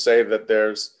also say that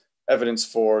there's evidence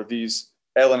for these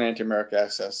L enantiomeric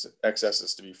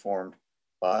excesses to be formed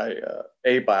by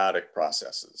abiotic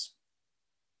processes.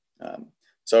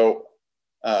 So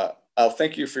I'll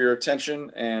thank you for your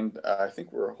attention, and I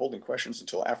think we're holding questions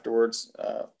until afterwards.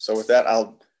 So with that,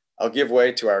 I'll give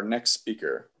way to our next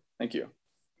speaker. Thank you.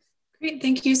 Great,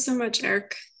 thank you so much,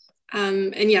 Eric.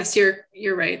 And yes,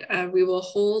 you're right. We will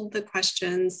hold the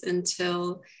questions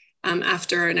until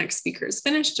after our next speaker is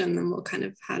finished, and then we'll kind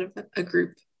of have a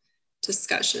group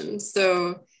discussion.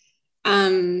 So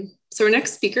our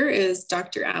next speaker is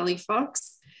Dr. Allie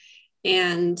Fox.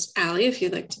 And Allie, if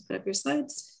you'd like to put up your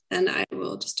slides, then I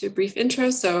will just do a brief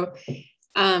intro. So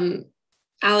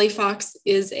Allie Fox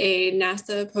is a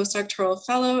NASA postdoctoral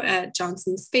fellow at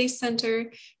Johnson Space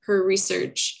Center. Her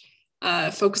research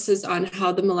focuses on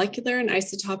how the molecular and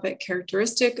isotopic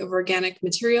characteristic of organic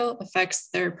material affects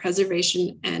their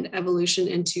preservation and evolution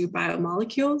into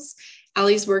biomolecules.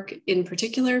 Allie's work in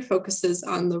particular focuses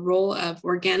on the role of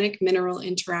organic mineral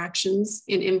interactions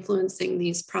in influencing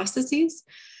these processes.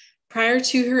 Prior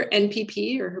to her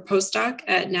NPP, or her postdoc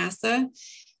at NASA,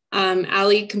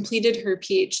 Allie completed her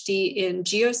PhD in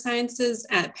geosciences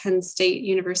at Penn State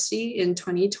University in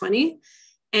 2020.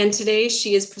 And today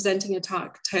she is presenting a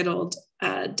talk titled,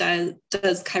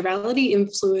 Does Chirality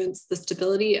Influence the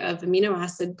Stability of Amino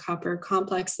Acid Copper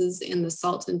Complexes in the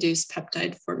Salt-Induced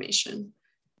Peptide Formation?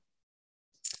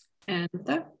 And with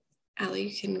that, Allie,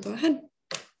 you can go ahead.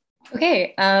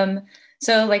 Okay,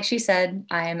 so like she said,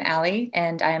 I am Allie,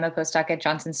 and I am a postdoc at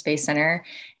Johnson Space Center.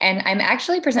 And I'm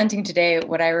actually presenting today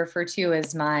what I refer to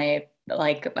as my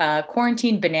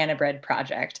quarantine banana bread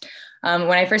project.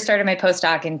 When I first started my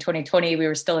postdoc in 2020, we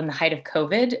were still in the height of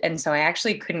COVID. And so I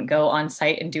actually couldn't go on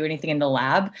site and do anything in the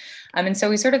lab. And so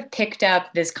we sort of picked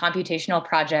up this computational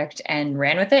project and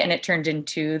ran with it, and it turned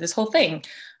into this whole thing.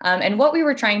 And what we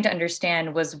were trying to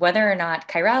understand was whether or not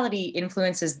chirality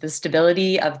influences the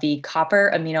stability of the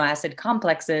copper amino acid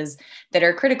complexes that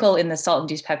are critical in the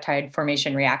salt-induced peptide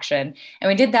formation reaction. And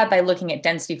we did that by looking at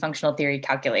density functional theory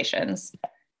calculations.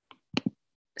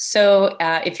 So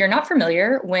if you're not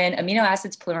familiar, when amino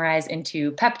acids polymerize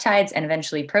into peptides and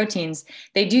eventually proteins,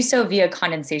 they do so via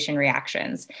condensation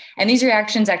reactions. And these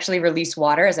reactions actually release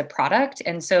water as a product.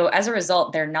 And so as a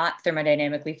result, they're not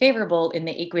thermodynamically favorable in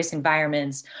the aqueous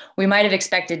environments we might have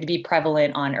expected to be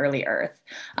prevalent on early Earth.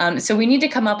 So we need to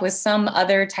come up with some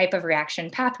other type of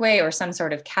reaction pathway or some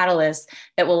sort of catalyst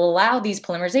that will allow these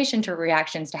polymerization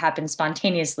reactions to happen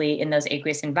spontaneously in those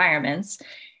aqueous environments.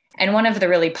 And one of the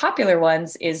really popular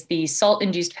ones is the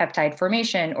salt-induced peptide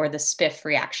formation, or the SPIF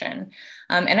reaction.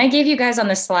 And I gave you guys on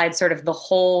this slide sort of the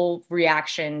whole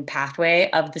reaction pathway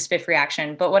of the SPIF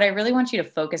reaction. But what I really want you to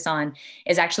focus on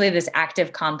is actually this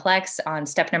active complex on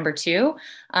step number 2.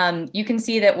 You can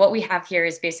see that what we have here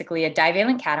is basically a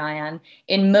divalent cation.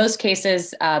 In most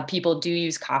cases, people do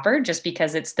use copper just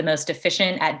because it's the most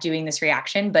efficient at doing this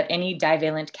reaction, but any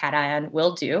divalent cation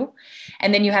will do.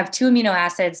 And then you have 2 amino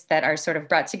acids that are sort of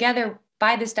brought together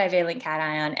by this divalent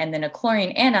cation, and then a chlorine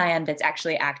anion that's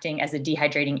actually acting as a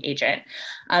dehydrating agent.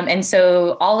 And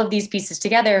so all of these pieces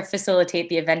together facilitate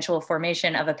the eventual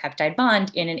formation of a peptide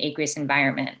bond in an aqueous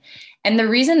environment. And the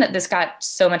reason that this got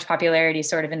so much popularity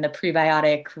sort of in the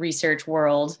prebiotic research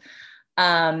world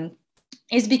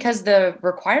is because the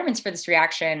requirements for this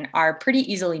reaction are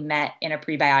pretty easily met in a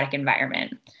prebiotic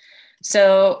environment.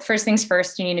 So first things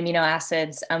first, you need amino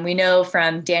acids. We know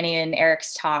from Danny and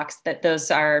Eric's talks that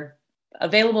those are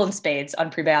available in spades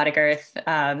on prebiotic Earth,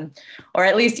 or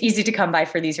at least easy to come by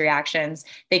for these reactions.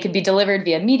 They could be delivered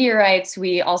via meteorites.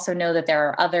 We also know that there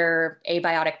are other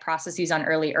abiotic processes on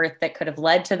early Earth that could have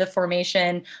led to the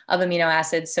formation of amino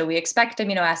acids. So we expect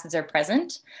amino acids are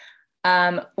present.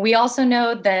 We also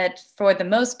know that for the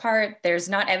most part, there's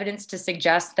not evidence to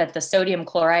suggest that the sodium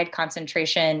chloride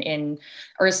concentration in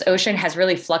Earth's ocean has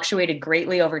really fluctuated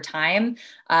greatly over time.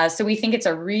 So we think it's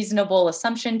a reasonable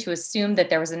assumption to assume that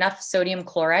there was enough sodium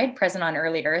chloride present on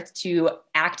early Earth to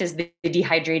act as the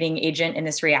dehydrating agent in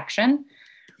this reaction.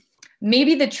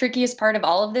 Maybe the trickiest part of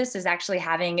all of this is actually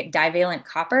having divalent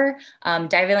copper.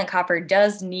 Divalent copper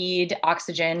does need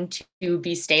oxygen to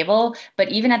be stable, but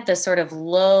even at the sort of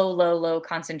low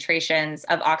concentrations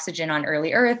of oxygen on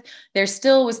early Earth, there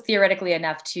still was theoretically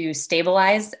enough to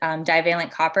stabilize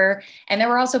divalent copper. And there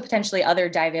were also potentially other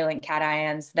divalent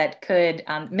cations that could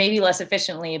maybe less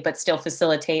efficiently, but still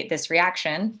facilitate this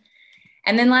reaction.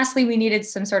 And then lastly, we needed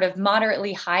some sort of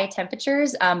moderately high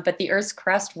temperatures, but the Earth's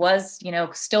crust was,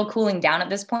 still cooling down at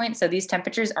this point. So these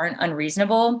temperatures aren't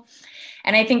unreasonable.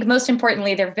 And I think most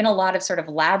importantly, there have been a lot of sort of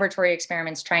laboratory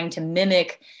experiments trying to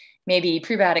mimic maybe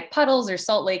prebiotic puddles or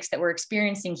salt lakes that were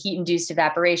experiencing heat-induced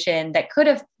evaporation that could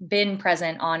have been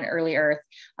present on early Earth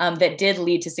that did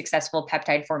lead to successful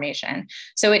peptide formation.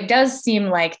 So it does seem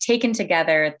like taken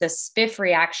together, the SPIF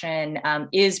reaction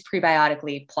is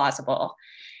prebiotically plausible.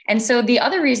 And so the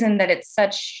other reason that it's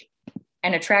such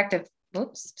an attractive,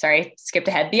 skipped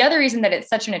ahead. The other reason that it's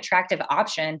such an attractive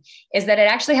option is that it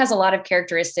actually has a lot of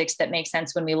characteristics that make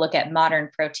sense when we look at modern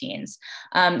proteins.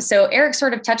 So Eric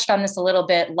sort of touched on this a little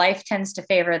bit. Life tends to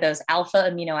favor those alpha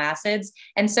amino acids,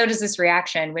 and so does this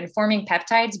reaction. When forming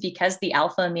peptides, because the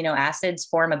alpha amino acids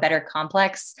form a better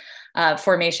complex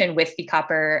formation with the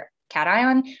copper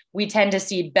cation, we tend to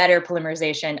see better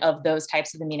polymerization of those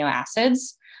types of amino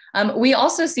acids. We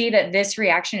also see that this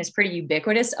reaction is pretty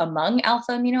ubiquitous among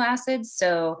alpha amino acids.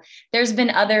 So there's been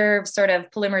other sort of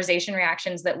polymerization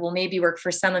reactions that will maybe work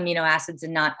for some amino acids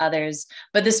and not others.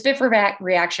 But the SPIF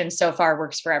reaction so far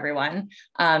works for everyone.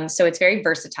 So it's very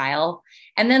versatile.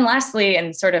 And then lastly,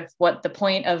 and sort of what the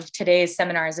point of today's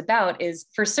seminar is about, is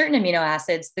for certain amino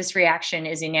acids, this reaction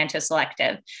is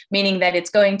enantioselective, meaning that it's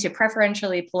going to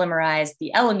preferentially polymerize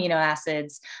the L amino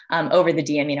acids over the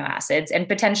D amino acids, and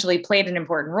potentially played an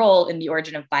important role in the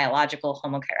origin of biological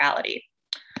homochirality.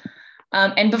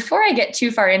 And before I get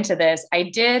too far into this, I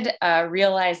did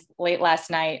realize late last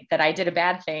night that I did a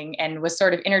bad thing and was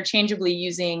sort of interchangeably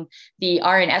using the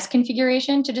R and S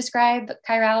configuration to describe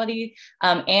chirality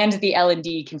and the L and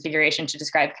D configuration to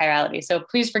describe chirality. So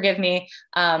please forgive me.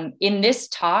 In this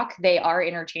talk, they are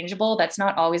interchangeable. That's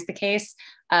not always the case.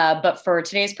 But for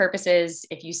today's purposes,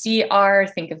 if you see R,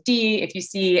 think of D. If you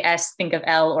see S, think of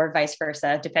L, or vice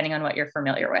versa, depending on what you're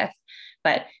familiar with.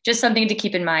 But just something to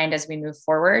keep in mind as we move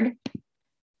forward.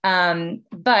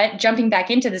 But jumping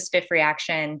back into the SPIF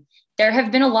reaction, there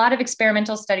have been a lot of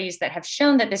experimental studies that have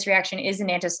shown that this reaction is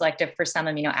enantioselective for some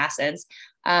amino acids.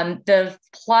 The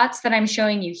plots that I'm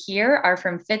showing you here are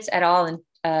from Fitz et al.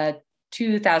 In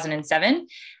 2007.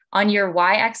 On your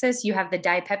y-axis, you have the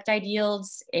dipeptide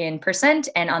yields in percent,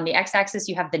 and on the x-axis,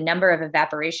 you have the number of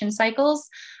evaporation cycles.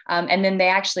 And then they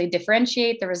actually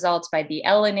differentiate the results by the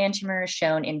L enantiomer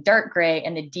shown in dark gray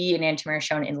and the D enantiomer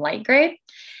shown in light gray.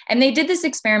 And they did this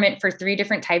experiment for 3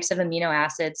 different types of amino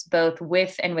acids, both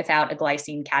with and without a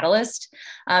glycine catalyst.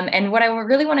 And what I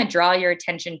really want to draw your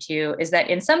attention to is that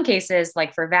in some cases,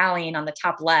 like for valine on the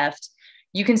top left,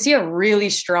 you can see a really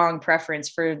strong preference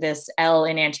for this L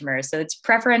enantiomer. So it's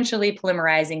preferentially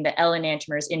polymerizing the L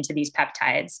enantiomers into these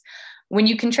peptides. When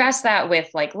you contrast that with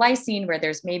like lysine, where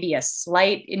there's maybe a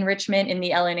slight enrichment in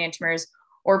the L enantiomers,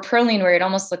 or proline, where it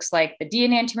almost looks like the D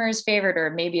enantiomer is favored, or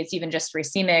maybe it's even just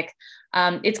racemic.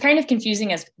 It's kind of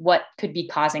confusing as what could be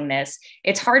causing this.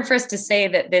 It's hard for us to say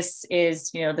that this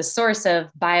is, the source of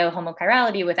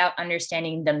biohomochirality without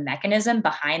understanding the mechanism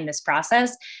behind this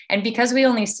process. And because we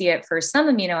only see it for some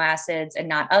amino acids and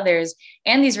not others,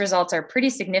 and these results are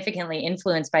pretty significantly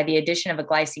influenced by the addition of a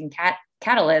glycine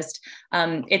catalyst,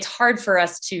 it's hard for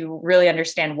us to really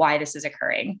understand why this is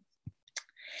occurring.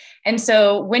 And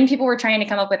so when people were trying to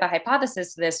come up with a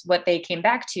hypothesis to this, what they came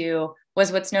back to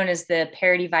was what's known as the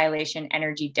parity violation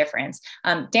energy difference.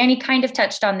 Danny kind of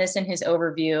touched on this in his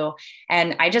overview,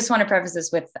 and I just want to preface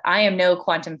this with, I am no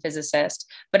quantum physicist,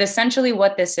 but essentially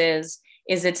what this is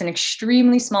it's an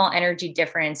extremely small energy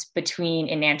difference between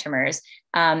enantiomers.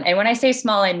 And when I say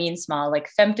small, I mean small, like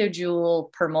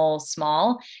femtojoule per mole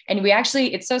small. And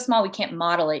it's so small, we can't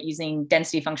model it using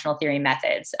density functional theory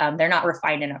methods. They're not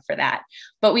refined enough for that.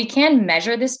 But we can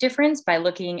measure this difference by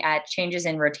looking at changes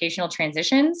in rotational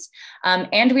transitions.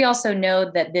 And we also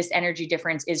know that this energy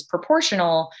difference is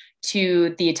proportional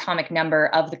to the atomic number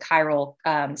of the chiral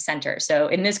center. So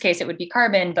in this case, it would be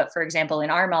carbon, but for example, in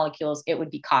our molecules, it would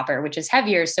be copper, which is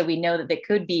heavier. So we know that there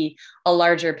could be a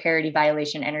larger parity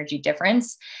violation energy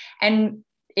difference. And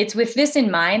it's with this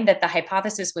in mind that the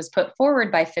hypothesis was put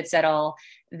forward by Fitz et al.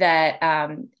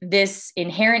 That this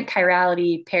inherent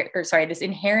chirality, this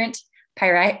inherent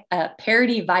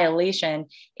parity violation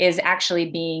is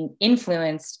actually being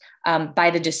influenced by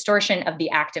the distortion of the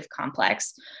active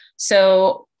complex.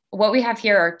 So what we have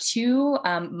here are two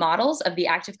models of the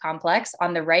active complex.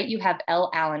 On the right, you have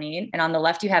L-alanine, and on the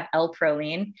left, you have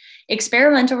L-proline.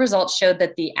 Experimental results showed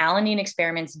that the alanine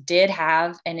experiments did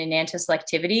have an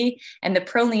enantioselectivity, and the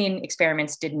proline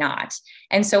experiments did not.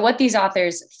 And so what these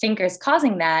authors think is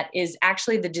causing that is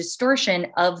actually the distortion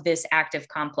of this active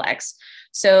complex.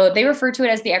 So they refer to it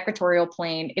as the equatorial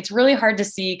plane. It's really hard to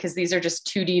see because these are just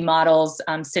 2D models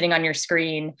sitting on your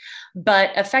screen.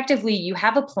 But effectively, you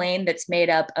have a plane that's made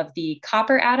up of the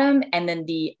copper atom and then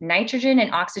the nitrogen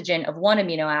and oxygen of one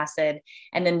amino acid,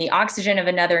 and then the oxygen of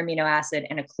another amino acid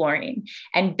and a chlorine.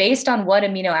 And based on what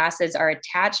amino acids are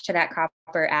attached to that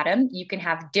copper atom, you can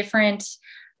have different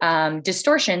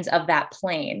distortions of that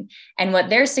plane. And what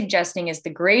they're suggesting is the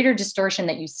greater distortion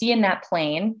that you see in that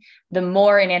plane, the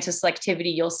more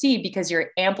enantioselectivity you'll see because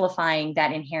you're amplifying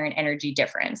that inherent energy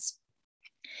difference.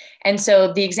 And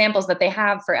so the examples that they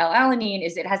have for L-alanine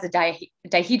is it has a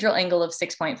dihedral angle of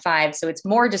 6.5. So it's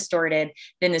more distorted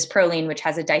than this proline, which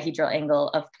has a dihedral angle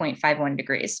of 0.51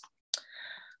 degrees.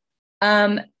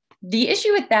 The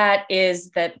issue with that is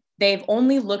that they've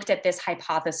only looked at this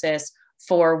hypothesis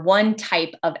for one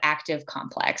type of active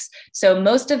complex. So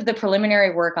most of the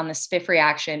preliminary work on the SPIF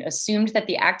reaction assumed that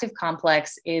the active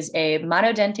complex is a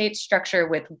monodentate structure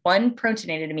with one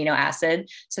protonated amino acid.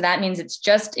 So that means it's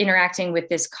just interacting with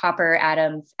this copper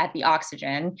atom at the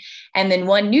oxygen. And then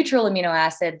one neutral amino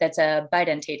acid that's a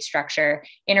bidentate structure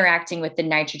interacting with the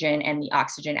nitrogen and the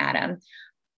oxygen atom.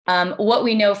 What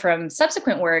we know from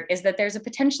subsequent work is that there's a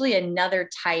potentially another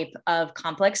type of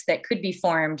complex that could be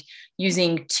formed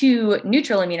using two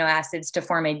neutral amino acids to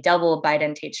form a double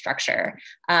bidentate structure.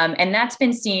 And that's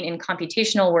been seen in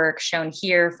computational work shown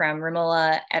here from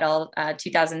Ramola et al.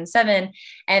 2007,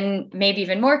 and maybe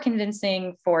even more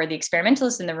convincing for the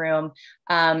experimentalists in the room,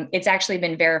 it's actually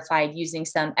been verified using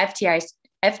some FTIR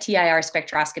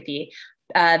spectroscopy.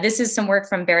 This is some work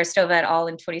from Berestova et al.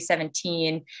 In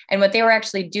 2017. And what they were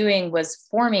actually doing was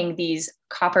forming these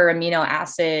copper amino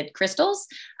acid crystals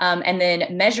and then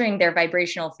measuring their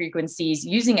vibrational frequencies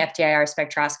using FTIR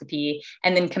spectroscopy,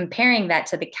 and then comparing that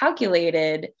to the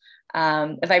calculated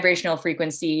vibrational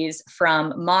frequencies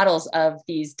from models of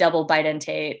these double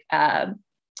bidentate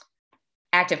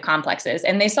active complexes.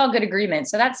 And they saw good agreement.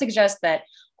 So that suggests that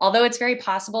although it's very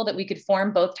possible that we could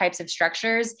form both types of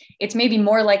structures, it's maybe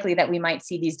more likely that we might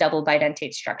see these double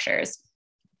bidentate structures.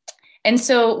 And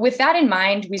so with that in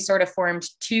mind, we sort of formed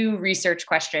two research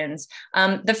questions.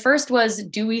 The first was,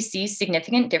 do we see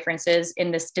significant differences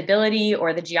in the stability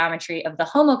or the geometry of the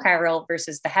homochiral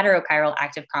versus the heterochiral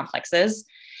active complexes?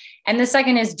 And the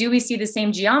second is, do we see the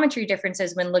same geometry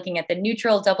differences when looking at the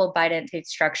neutral double bidentate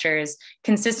structures,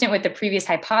 consistent with the previous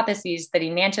hypotheses that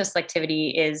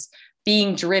enantioselectivity is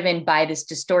being driven by this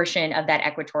distortion of that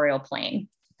equatorial plane?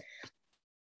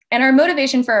 And our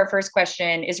motivation for our first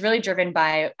question is really driven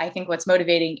by, I think, what's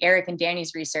motivating Eric and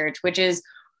Danny's research, which is,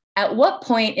 at what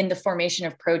point in the formation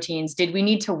of proteins did we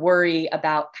need to worry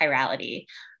about chirality?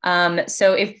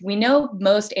 So if we know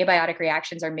most abiotic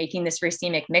reactions are making this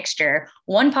racemic mixture,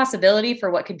 one possibility for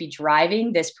what could be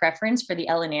driving this preference for the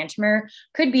L enantiomer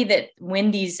could be that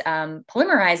when these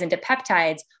polymerize into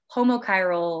peptides,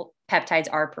 homochiral peptides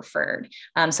are preferred.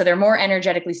 So they're more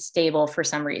energetically stable for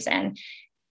some reason.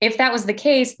 If that was the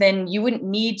case, then you wouldn't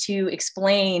need to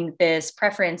explain this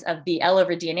preference of the L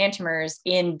over D enantiomers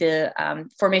in the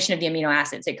formation of the amino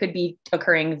acids. It could be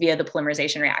occurring via the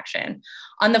polymerization reaction.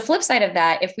 On the flip side of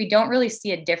that, if we don't really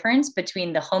see a difference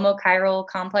between the homochiral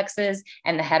complexes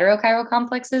and the heterochiral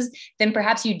complexes, then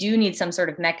perhaps you do need some sort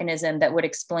of mechanism that would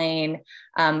explain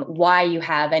why you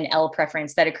have an L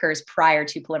preference that occurs prior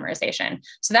to polymerization.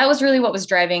 So that was really what was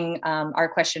driving our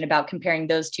question about comparing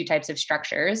those two types of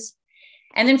structures.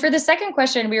 And then for the second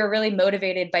question, we were really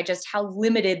motivated by just how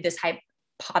limited this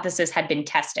hypothesis had been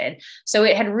tested. So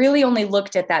it had really only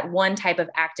looked at that one type of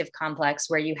active complex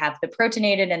where you have the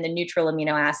protonated and the neutral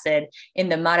amino acid in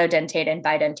the monodentate and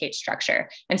bidentate structure.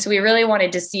 And so we really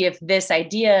wanted to see if this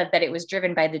idea that it was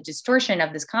driven by the distortion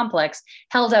of this complex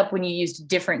held up when you used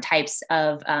different types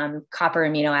of copper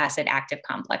amino acid active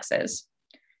complexes.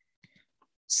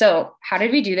 So how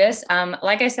did we do this?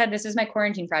 Like I said, this is my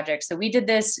quarantine project. So we did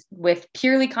this with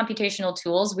purely computational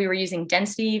tools. We were using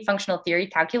density functional theory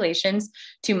calculations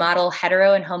to model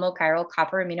hetero and homochiral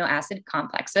copper amino acid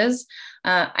complexes.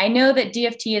 I know that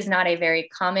DFT is not a very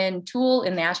common tool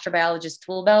in the astrobiologist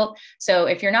tool belt. So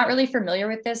if you're not really familiar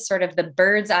with this, sort of the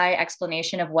bird's eye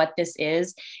explanation of what this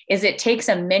is it takes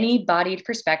a many-bodied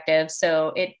perspective.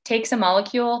 So it takes a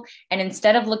molecule, and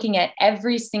instead of looking at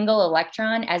every single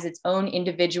electron as its own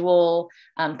individual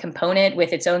component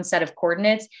with its own set of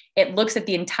coordinates, it looks at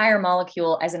the entire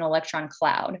molecule as an electron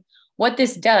cloud. What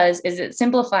this does is it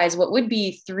simplifies what would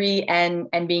be 3n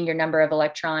and being your number of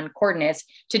electron coordinates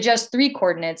to just 3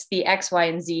 coordinates, the x, y,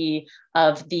 and z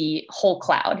of the whole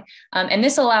cloud. And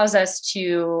this allows us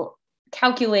to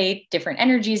calculate different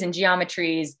energies and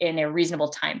geometries in a reasonable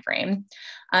time frame.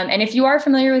 And if you are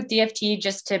familiar with DFT,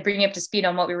 just to bring you up to speed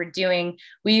on what we were doing,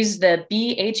 we use the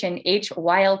B, H, and H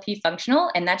YLP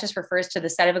functional, and that just refers to the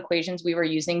set of equations we were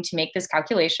using to make this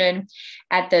calculation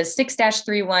at the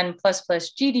 6-31 plus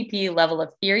GDP level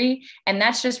of theory, and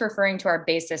that's just referring to our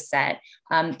basis set.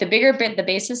 The bigger the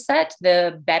basis set,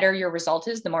 the better your result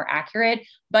is, the more accurate,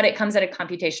 but it comes at a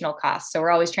computational cost. So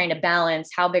we're always trying to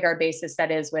balance how big our basis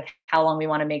set is with how long we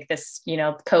want to make this,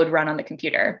 code run on the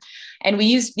computer. And we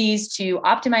use these to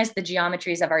optimize the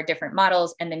geometries of our different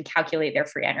models and then calculate their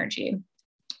free energy.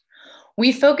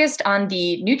 We focused on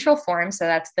the neutral form, so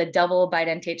that's the double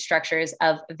bidentate structures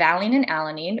of valine and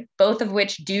alanine, both of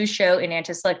which do show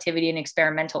enantioselectivity in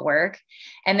experimental work,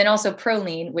 and then also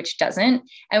proline, which doesn't.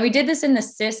 And we did this in the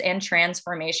cis and trans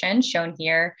formation shown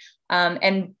here.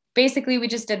 And basically, we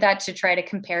just did that to try to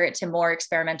compare it to more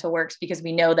experimental works because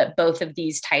we know that both of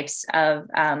these types of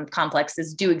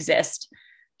complexes do exist.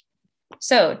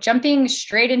 So jumping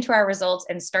straight into our results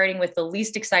and starting with the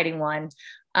least exciting one,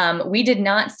 we did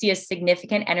not see a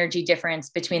significant energy difference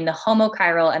between the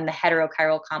homochiral and the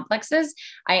heterochiral complexes.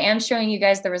 I am showing you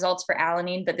guys the results for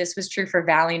alanine, but this was true for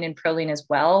valine and proline as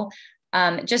well.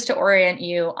 Just to orient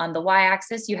you, on the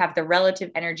y-axis, you have the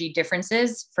relative energy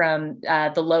differences from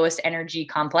the lowest energy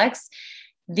complex.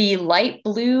 The light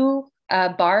blue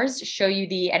bars show you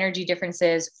the energy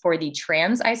differences for the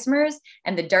trans isomers,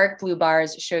 and the dark blue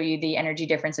bars show you the energy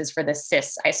differences for the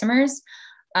cis isomers.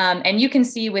 And you can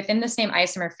see within the same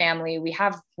isomer family, we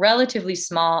have relatively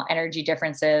small energy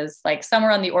differences, like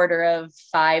somewhere on the order of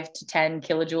 5 to 10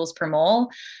 kilojoules per mole.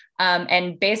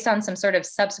 And based on some sort of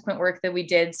subsequent work that we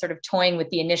did, sort of toying with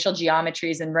the initial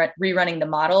geometries and rerunning the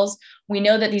models, we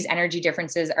know that these energy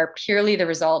differences are purely the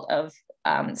result of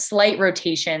slight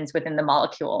rotations within the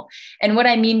molecule. And what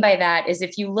I mean by that is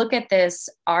if you look at this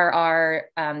RR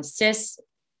cis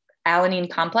alanine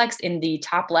complex in the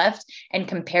top left and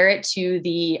compare it to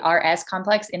the RS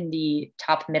complex in the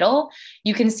top middle,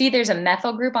 you can see there's a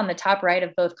methyl group on the top right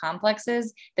of both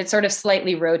complexes that sort of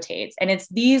slightly rotates. And it's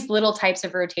these little types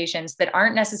of rotations that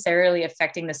aren't necessarily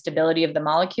affecting the stability of the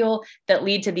molecule that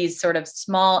lead to these sort of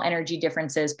small energy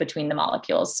differences between the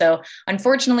molecules. So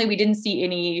unfortunately, we didn't see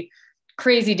any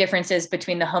crazy differences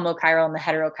between the homochiral and the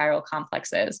heterochiral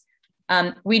complexes.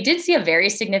 We did see a very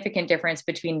significant difference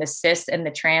between the cis and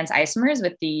the trans isomers,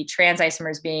 with the trans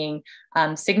isomers being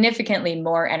significantly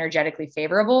more energetically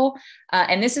favorable.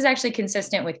 And this is actually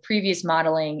consistent with previous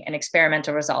modeling and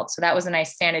experimental results. So that was a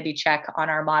nice sanity check on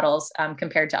our models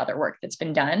compared to other work that's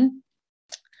been done.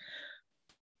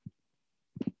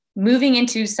 Moving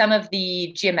into some of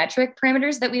the geometric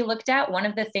parameters that we looked at, one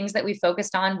of the things that we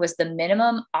focused on was the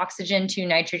minimum oxygen to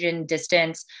nitrogen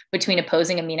distance between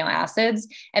opposing amino acids.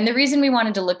 And the reason we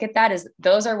wanted to look at that is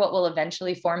those are what will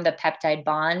eventually form the peptide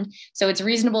bond. So it's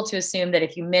reasonable to assume that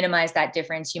if you minimize that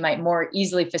difference, you might more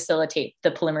easily facilitate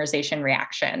the polymerization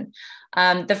reaction.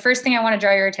 The first thing I want to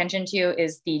draw your attention to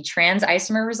is the trans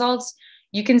isomer results.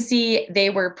 You can see they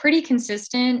were pretty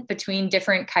consistent between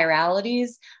different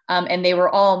chiralities, and they were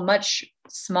all much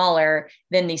smaller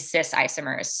than the cis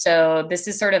isomers. So this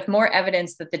is sort of more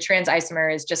evidence that the trans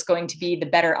isomer is just going to be the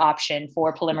better option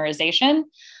for polymerization.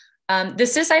 The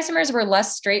cis isomers were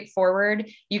less straightforward.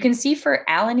 You can see for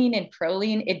alanine and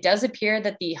proline, it does appear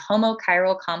that the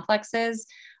homochiral complexes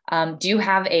do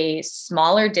have a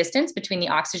smaller distance between the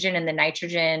oxygen and the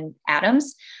nitrogen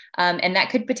atoms. And that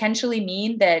could potentially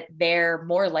mean that they're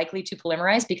more likely to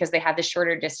polymerize because they have the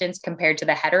shorter distance compared to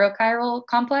the heterochiral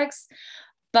complex.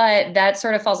 But that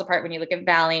sort of falls apart when you look at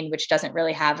valine, which doesn't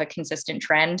really have a consistent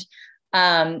trend.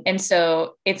 And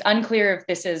so it's unclear if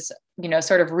this is,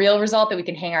 sort of real result that we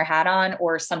can hang our hat on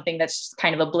or something that's just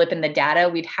kind of a blip in the data.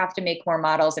 We'd have to make more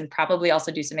models and probably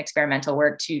also do some experimental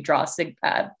work to draw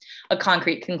a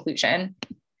concrete conclusion.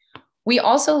 We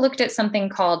also looked at something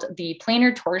called the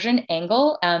planar torsion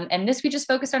angle. And this we just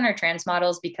focused on our trans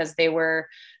models because they were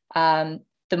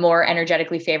the more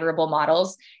energetically favorable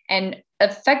models. And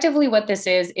effectively what this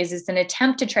is it's an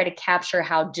attempt to try to capture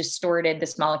how distorted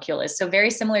this molecule is. So very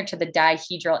similar to the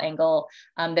dihedral angle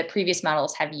that previous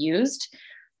models have used.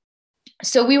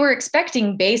 So we were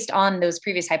expecting, based on those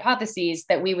previous hypotheses,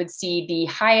 that we would see the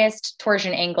highest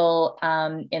torsion angle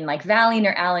in like valine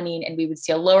or alanine, and we would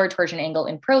see a lower torsion angle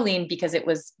in proline because it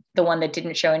was the one that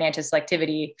didn't show an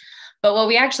antiselectivity. But what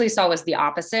we actually saw was the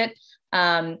opposite.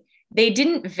 They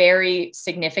didn't vary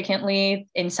significantly.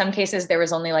 In some cases, there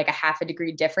was only like a 0.5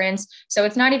 degree difference. So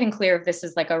it's not even clear if this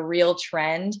is like a real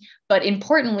trend. But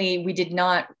importantly, we did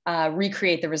not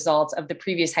recreate the results of the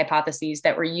previous hypotheses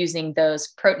that were using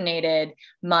those protonated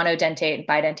monodentate and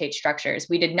bidentate structures.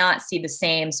 We did not see the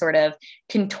same sort of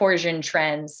contortion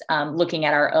trends looking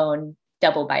at our own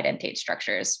double bidentate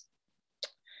structures.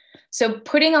 So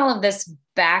putting all of this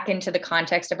back into the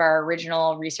context of our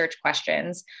original research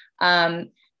questions,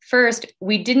 first,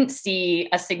 we didn't see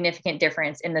a significant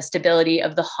difference in the stability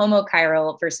of the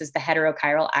homochiral versus the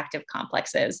heterochiral active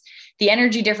complexes. The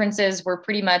energy differences were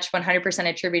pretty much 100%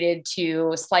 attributed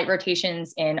to slight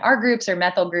rotations in R groups or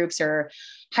methyl groups or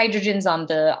hydrogens on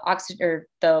the oxygen or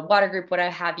the water group, what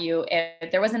have you.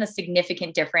 There wasn't a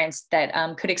significant difference that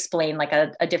could explain like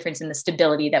a difference in the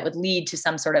stability that would lead to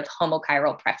some sort of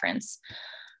homochiral preference.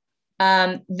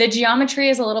 The geometry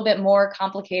is a little bit more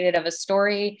complicated of a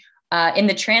story. In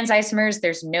the trans isomers,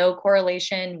 there's no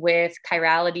correlation with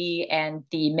chirality and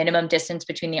the minimum distance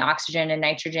between the oxygen and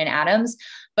nitrogen atoms,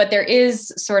 but there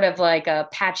is sort of like a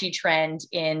patchy trend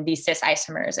in the cis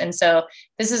isomers. And so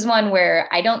this is one where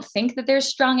I don't think that there's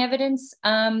strong evidence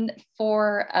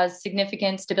for a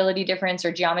significant stability difference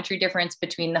or geometry difference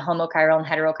between the homochiral and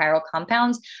heterochiral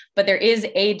compounds, but there is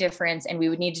a difference and we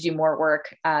would need to do more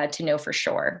work to know for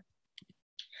sure.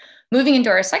 Moving into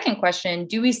our second question,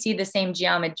 do we see the same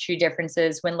geometry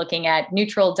differences when looking at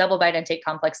neutral double bidentate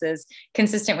complexes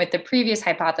consistent with the previous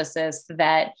hypothesis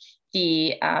that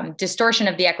the distortion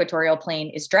of the equatorial plane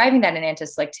is driving that in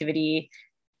antiselectivity?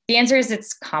 The answer is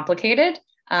it's complicated.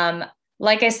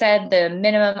 Like I said, the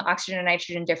minimum oxygen and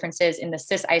nitrogen differences in the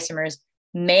cis isomers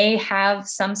may have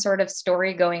some sort of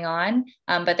story going on,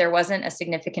 but there wasn't a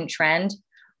significant trend.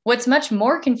 What's much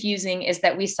more confusing is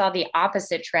that we saw the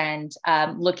opposite trend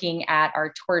looking at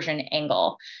our torsion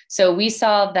angle. So we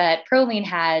saw that proline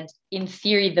had, in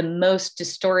theory, the most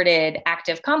distorted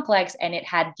active complex, and it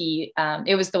had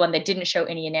it was the one that didn't show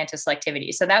any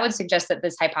enantioselectivity. So that would suggest that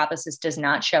this hypothesis does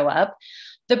not show up.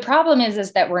 The problem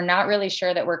is that we're not really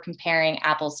sure that we're comparing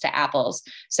apples to apples.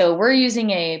 So we're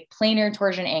using a planar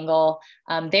torsion angle.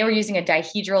 They were using a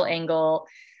dihedral angle.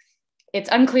 It's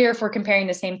unclear if we're comparing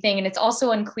the same thing. And it's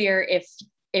also unclear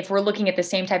if we're looking at the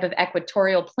same type of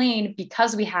equatorial plane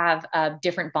because we have a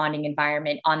different bonding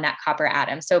environment on that copper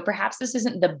atom. So perhaps this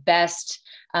isn't the best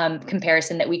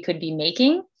comparison that we could be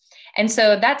making. And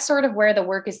so that's sort of where the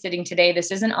work is sitting today. This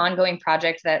is an ongoing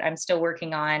project that I'm still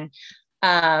working on.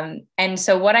 And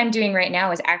so what I'm doing right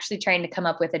now is actually trying to come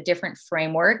up with a different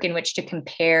framework in which to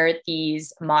compare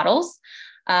these models.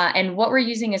 And what we're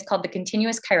using is called the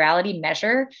continuous chirality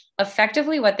measure.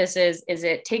 Effectively, what this is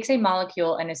it takes a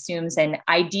molecule and assumes an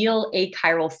ideal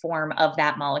achiral form of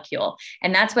that molecule.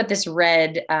 And that's what this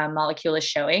red molecule is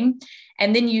showing.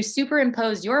 And then you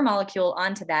superimpose your molecule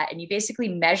onto that, and you basically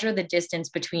measure the distance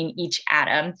between each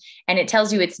atom. And it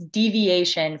tells you its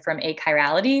deviation from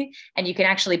achirality. And you can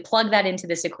actually plug that into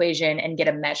this equation and get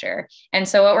a measure. And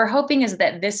so what we're hoping is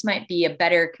that this might be a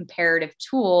better comparative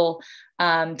tool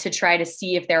to try to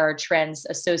see if there are trends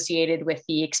associated with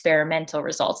the experimental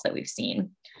results that we've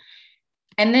seen.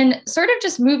 And then sort of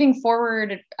just moving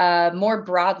forward more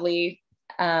broadly,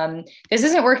 this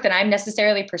isn't work that I'm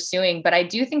necessarily pursuing, but I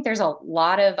do think there's a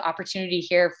lot of opportunity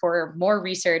here for more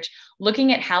research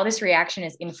looking at how this reaction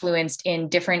is influenced in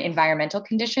different environmental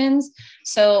conditions.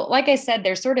 So like I said,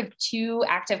 there's sort of two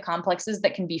active complexes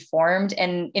that can be formed.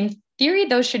 And in theory,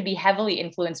 those should be heavily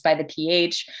influenced by the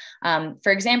pH.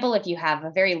 For example, if you have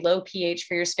a very low pH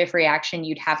for your SPIF reaction,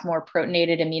 you'd have more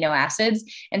protonated amino acids.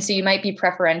 And so you might be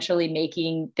preferentially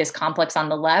making this complex on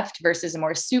the left versus a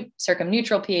more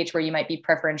circumneutral pH where you might be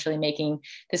preferentially making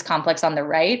this complex on the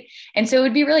right. And so it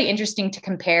would be really interesting to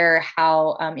compare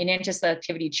how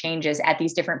enantioselectivity changes at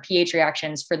these different pH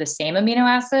reactions for the same amino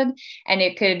acid. And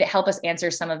it could help us answer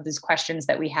some of these questions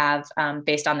that we have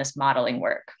based on this modeling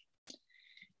work.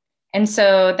 And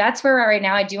so that's where we're at right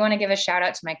now. I do want to give a shout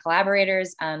out to my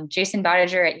collaborators. Jason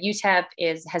Bodiger at UTEP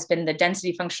has been the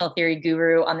density functional theory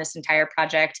guru on this entire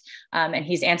project. And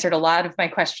he's answered a lot of my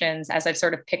questions as I've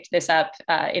sort of picked this up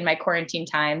in my quarantine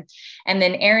time. And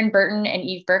then Aaron Burton and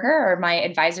Eve Berger are my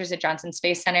advisors at Johnson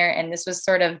Space Center. And this was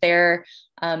sort of their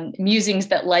musings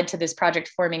that led to this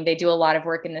project forming. They do a lot of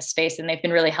work in this space, and they've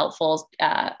been really helpful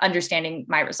understanding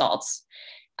my results.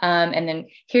 And then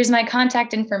here's my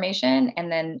contact information.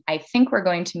 And then I think we're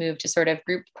going to move to sort of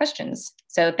group questions.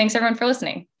 So thanks everyone for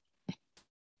listening.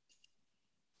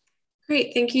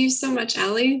 Great, thank you so much,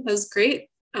 Allie. That was great.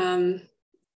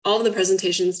 All of the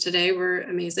presentations today were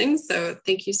amazing, so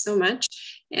thank you so much.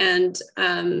 And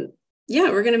yeah,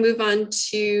 we're going to move on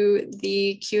to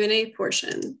the Q&A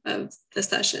portion of the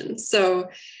session. So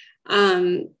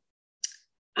James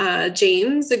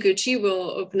Aguchi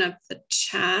will open up the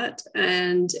chat,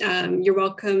 and you're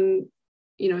welcome,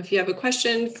 if you have a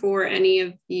question for any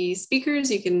of the speakers,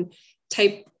 you can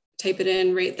type it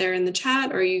in right there in the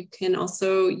chat, or you can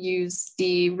also use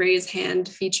the raise hand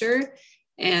feature,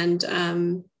 and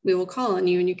we will call on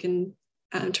you and you can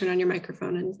turn on your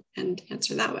microphone and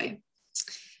answer that way.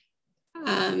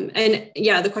 And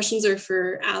yeah, the questions are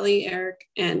for Allie, Eric,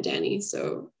 and Danny.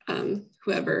 So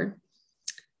whoever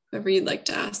you'd like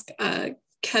to ask.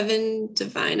 Kevin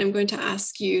Devine, I'm going to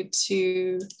ask you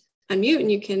to unmute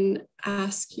and you can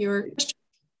ask your question.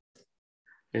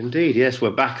 Indeed, yes,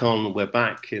 we're back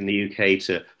in the UK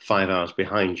to 5 hours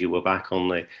behind you.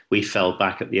 We fell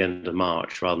back at the end of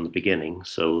March rather than the beginning.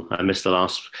 So I missed the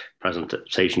last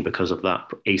presentation because of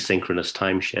that asynchronous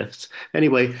time shifts.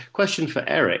 Anyway, question for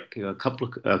Eric, a couple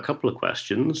of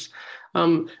questions.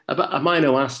 About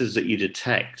amino acids that you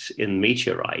detect in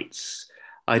meteorites.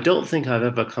 I don't think I've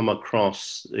ever come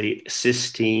across the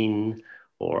cysteine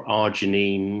or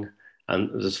arginine.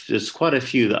 And there's quite a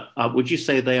few that, would you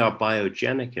say they are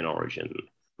biogenic in origin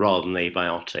rather than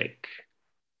abiotic?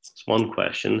 That's one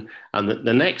question. And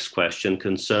the next question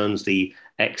concerns the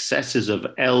excesses of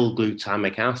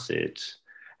L-glutamic acid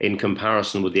in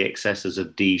comparison with the excesses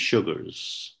of D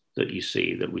sugars that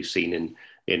we've seen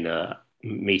in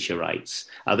meteorites.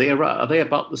 Are they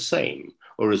about the same,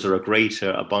 or is there a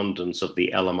greater abundance of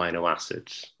the L-amino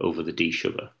acids over the D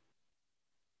sugar?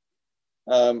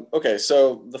 Okay,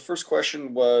 so the first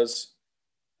question was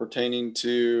pertaining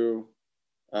to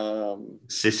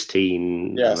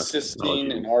cysteine. Yeah,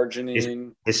 cysteine and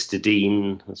arginine.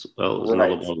 Histidine as well is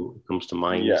another one that comes to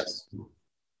mind. Yes,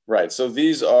 right. So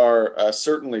these are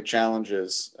certainly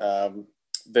challenges.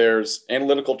 There's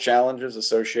analytical challenges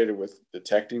associated with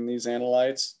detecting these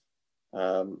analytes,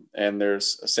 and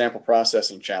there's sample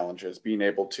processing challenges, being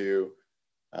able to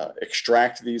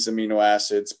extract these amino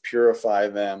acids, purify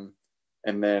them,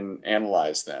 and then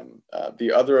analyze them.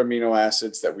 The other amino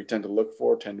acids that we tend to look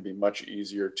for tend to be much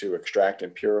easier to extract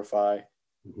and purify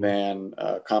than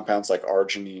compounds like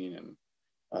arginine and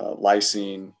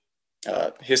lysine.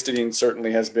 Histidine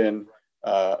certainly has been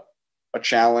a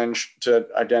challenge to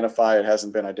identify. It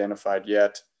hasn't been identified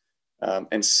yet.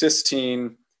 And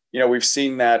cysteine, we've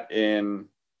seen that in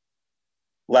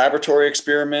laboratory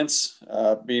experiments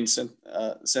being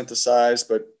synthesized,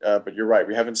 but you're right,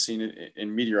 we haven't seen it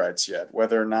in meteorites yet.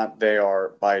 Whether or not they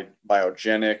are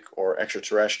biogenic or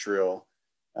extraterrestrial,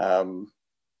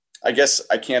 I guess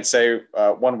I can't say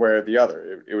one way or the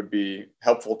other. It would be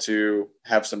helpful to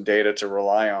have some data to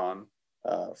rely on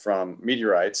from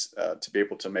meteorites to be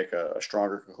able to make a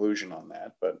stronger conclusion on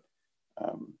that, but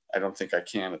I don't think I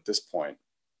can at this point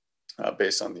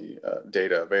based on the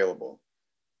data available.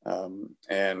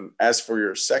 And as for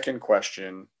your second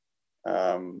question,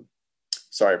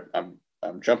 sorry,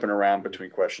 I'm jumping around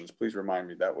between questions. Please remind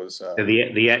me. That was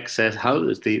the excess. How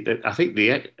is I think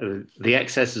the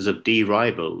excesses of D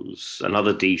ribose and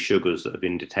other D sugars that have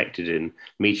been detected in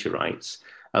meteorites,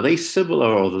 are they similar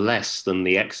or less than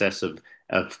the excess of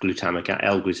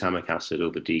L-glutamic acid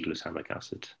over D-glutamic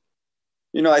acid?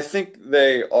 I think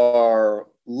they are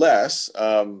less.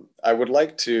 I would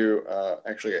like to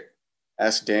actually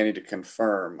ask Danny to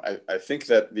confirm. I think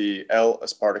that the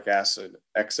L-aspartic acid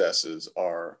excesses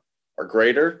are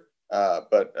greater,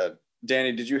 but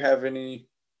Danny, did you have any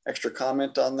extra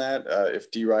comment on that? If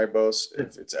D-ribose,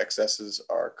 if its excesses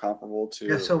are comparable to?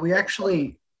 Yeah, so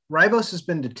ribose has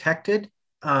been detected,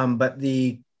 but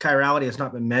the chirality has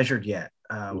not been measured yet.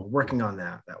 We're working on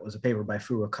that. That was a paper by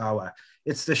Furukawa.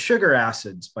 It's the sugar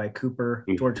acids by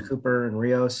George Cooper and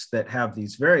Rios that have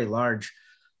these very large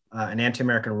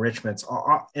enantiomeric enrichments,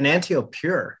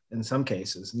 enantiopure in some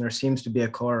cases. And there seems to be a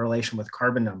correlation with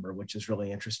carbon number, which is really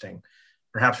interesting,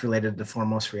 perhaps related to the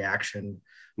Formos reaction.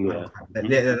 Yeah.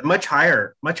 Much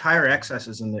higher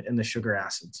excesses in the sugar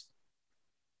acids.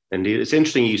 And it's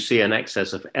interesting you see an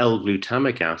excess of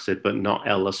L-glutamic acid, but not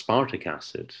L-aspartic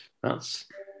acid. That's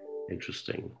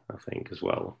interesting, I think, as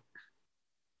well.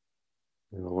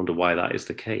 And I wonder why that is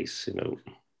the case,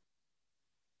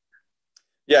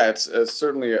 Yeah, it's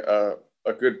certainly a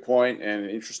a good point and an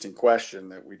interesting question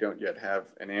that we don't yet have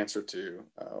an answer to,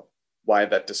 why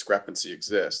that discrepancy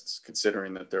exists,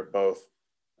 considering that they're both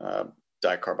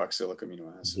dicarboxylic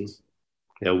amino acids.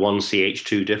 Yeah, one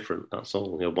CH2 different, that's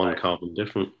all. One right. Carbon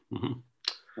different.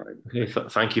 Right. Okay,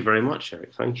 thank you very much,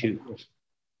 Eric. Thank you.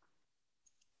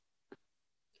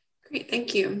 Great,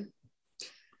 thank you.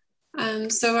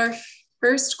 So our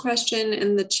first question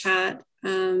in the chat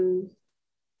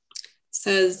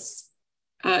says,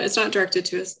 it's not directed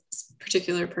to a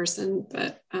particular person,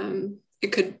 but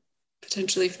it could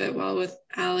potentially fit well with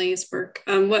Allie's work.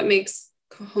 What makes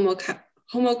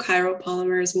homochiral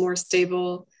polymers more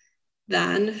stable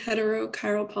than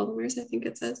heterochiral polymers, I think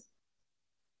it says?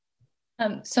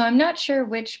 So I'm not sure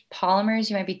which polymers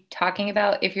you might be talking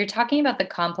about. If you're talking about the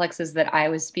complexes that I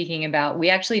was speaking about, we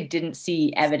actually didn't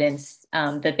see evidence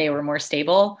that they were more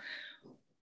stable.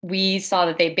 We saw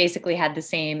that they basically had the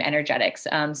same energetics.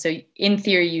 So in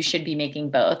theory, you should be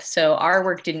making both. So our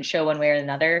work didn't show one way or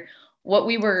another. What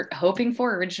we were hoping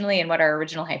for originally and what our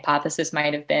original hypothesis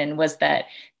might have been was that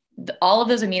all of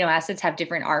those amino acids have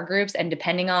different R groups, and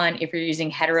depending on if you're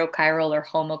using heterochiral or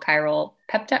homochiral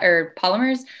peptide or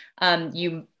polymers,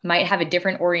 you might have a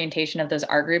different orientation of those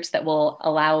R groups that will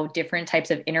allow different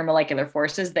types of intermolecular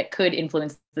forces that could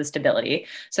influence the stability.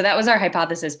 So that was our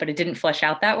hypothesis, but it didn't flesh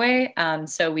out that way.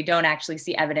 So we don't actually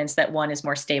see evidence that one is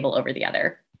more stable over the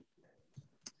other.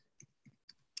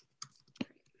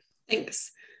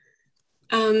 Thanks.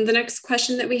 The next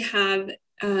question that we have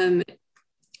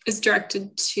is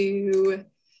directed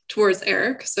towards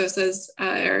Eric. So it says,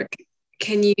 Eric,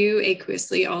 can you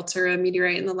aqueously alter a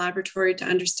meteorite in the laboratory to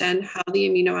understand how the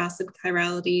amino acid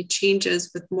chirality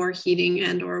changes with more heating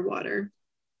and or water?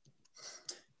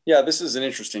 Yeah, this is an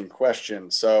interesting question.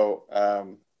 So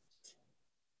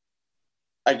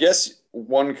I guess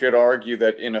one could argue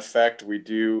that in effect, we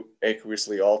do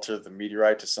aqueously alter the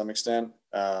meteorite to some extent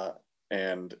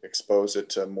and expose it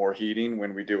to more heating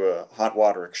when we do a hot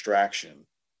water extraction.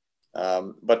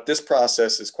 But this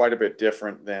process is quite a bit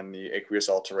different than the aqueous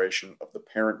alteration of the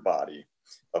parent body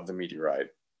of the meteorite.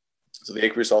 So the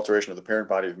aqueous alteration of the parent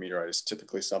body of the meteorite is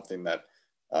typically something that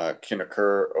can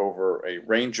occur over a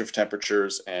range of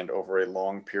temperatures and over a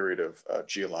long period of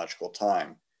geological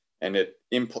time. And it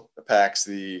impacts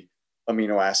the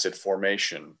amino acid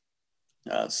formation.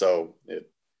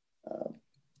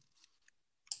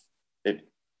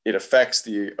 It affects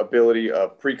the ability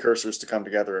of precursors to come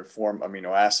together and form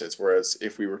amino acids. Whereas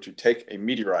if we were to take a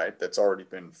meteorite that's already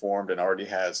been formed and already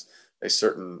has a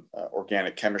certain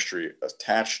organic chemistry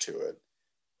attached to it,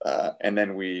 and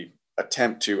then we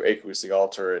attempt to aqueously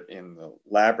alter it in the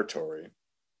laboratory,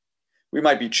 we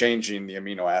might be changing the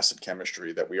amino acid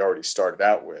chemistry that we already started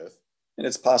out with. And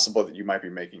it's possible that you might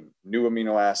be making new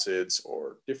amino acids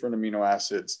or different amino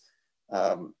acids.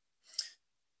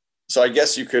 So I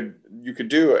guess you could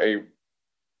do a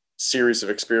series of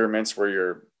experiments where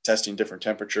you're testing different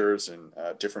temperatures and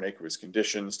different aqueous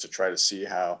conditions to try to see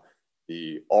how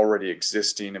the already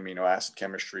existing amino acid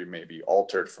chemistry may be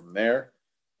altered from there.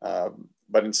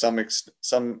 But in some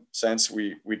sense,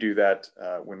 we do that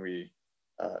when we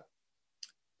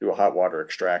do a hot water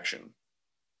extraction.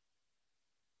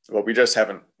 But we just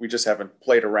haven't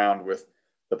played around with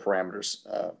the parameters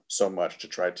so much to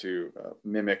try to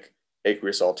mimic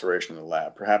aqueous alteration in the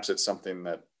lab. Perhaps it's something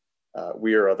that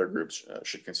we or other groups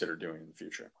should consider doing in the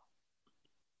future.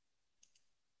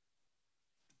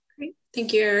 Great,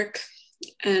 thank you, Eric.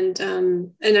 And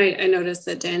I noticed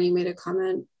that Danny made a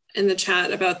comment in the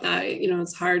chat about that.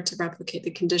 It's hard to replicate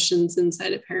the conditions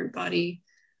inside a parent body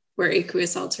where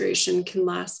aqueous alteration can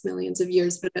last millions of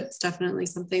years, but it's definitely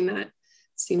something that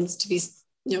seems to be,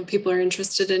 people are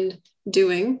interested in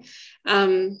doing.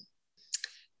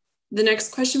 The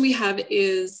next question we have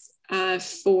is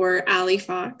for Allie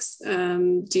Fox.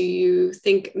 Do you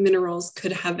think minerals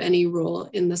could have any role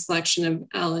in the selection of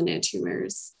L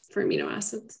enantiomers for amino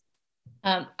acids?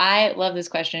 I love this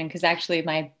question because actually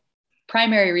my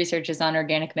primary research is on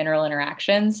organic mineral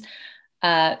interactions.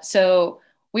 So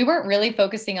we weren't really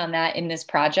focusing on that in this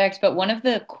project, but one of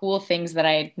the cool things that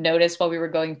I noticed while we were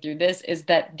going through this is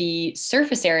that the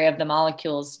surface area of the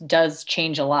molecules does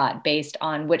change a lot based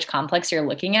on which complex you're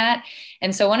looking at.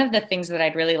 And so one of the things that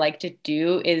I'd really like to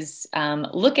do is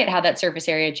look at how that surface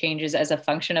area changes as a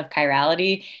function of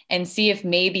chirality and see if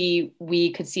maybe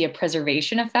we could see a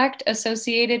preservation effect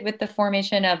associated with the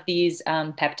formation of these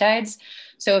peptides.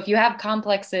 So if you have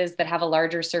complexes that have a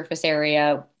larger surface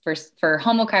area for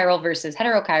homochiral versus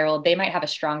heterochiral, they might have a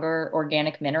stronger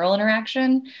organic mineral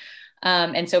interaction.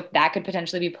 And so that could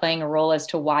potentially be playing a role as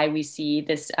to why we see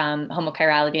this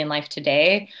homochirality in life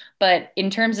today. But in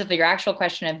terms of your actual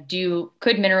question of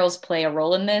could minerals play a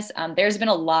role in this, there's been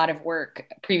a lot of work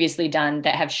previously done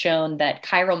that have shown that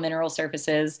chiral mineral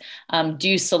surfaces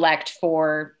do select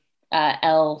for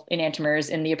L enantiomers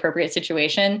in the appropriate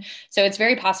situation. So it's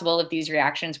very possible if these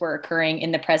reactions were occurring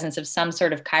in the presence of some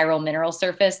sort of chiral mineral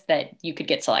surface that you could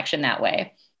get selection that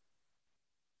way.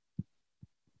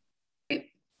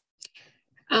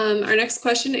 Our next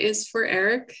question is for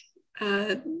Eric.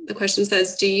 The question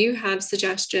says, do you have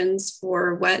suggestions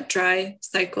for wet-dry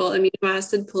cycle amino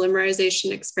acid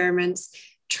polymerization experiments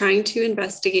trying to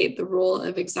investigate the role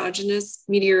of exogenous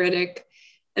meteoritic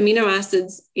amino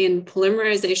acids in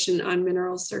polymerization on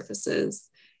mineral surfaces?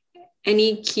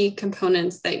 Any key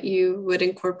components that you would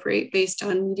incorporate based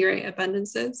on meteorite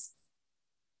abundances?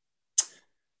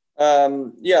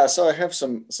 Yeah, so I have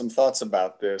some thoughts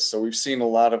about this. So we've seen a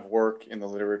lot of work in the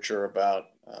literature about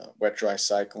wet-dry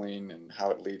cycling and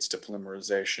how it leads to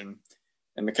polymerization.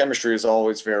 And the chemistry is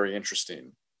always very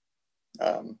interesting.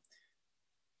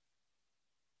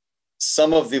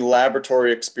 Some of the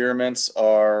laboratory experiments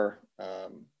are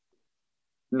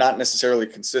not necessarily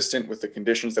consistent with the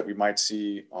conditions that we might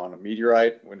see on a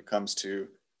meteorite when it comes to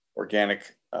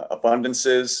organic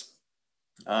abundances.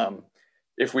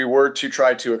 If we were to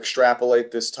try to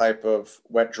extrapolate this type of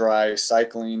wet-dry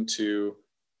cycling to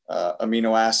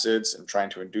amino acids and trying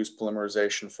to induce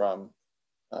polymerization from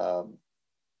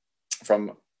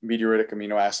meteoritic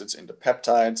amino acids into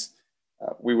peptides,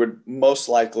 we would most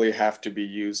likely have to be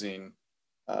using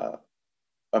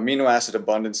amino acid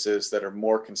abundances that are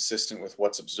more consistent with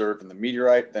what's observed in the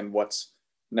meteorite than what's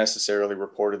necessarily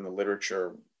reported in the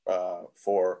literature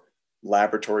for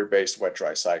laboratory-based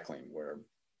wet-dry cycling, where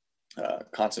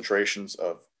concentrations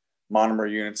of monomer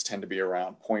units tend to be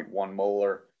around 0.1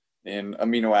 molar. In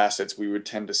amino acids, we would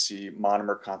tend to see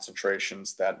monomer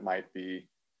concentrations that might be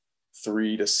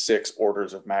 3 to 6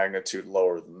 orders of magnitude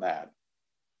lower than that.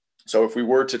 So if we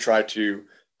were to try to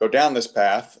go down this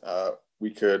path,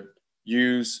 we could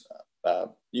use,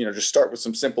 just start with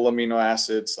some simple amino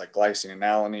acids like glycine and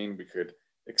alanine. We could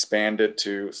expand it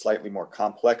to slightly more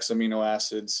complex amino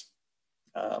acids,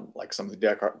 like some of the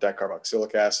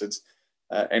dicarboxylic acids.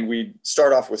 And we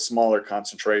start off with smaller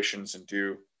concentrations and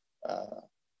do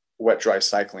wet-dry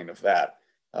cycling of that.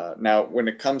 Now, when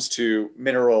it comes to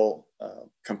mineral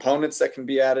components that can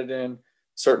be added in,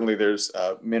 certainly there's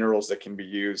minerals that can be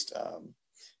used.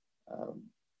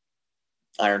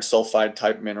 Iron sulfide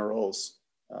type minerals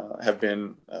have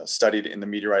been studied in the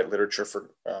meteorite literature for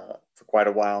quite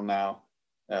a while now.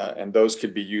 And those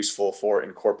could be useful for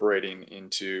incorporating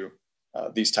into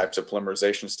these types of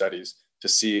polymerization studies to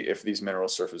see if these mineral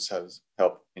surfaces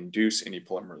help induce any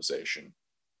polymerization.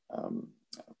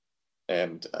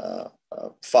 And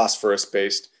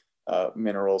phosphorus-based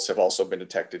minerals have also been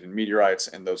detected in meteorites,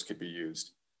 and those could be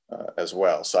used as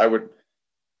well. So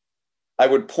I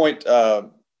would point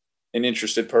an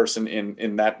interested person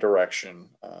in that direction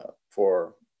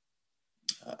for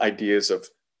ideas of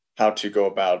how to go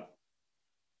about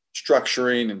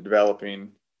structuring and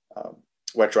developing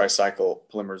wet-dry cycle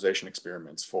polymerization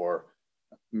experiments for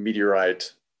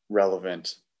meteorite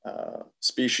relevant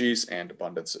species and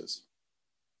abundances.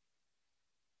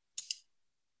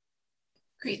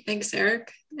 Great, thanks,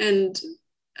 Eric. And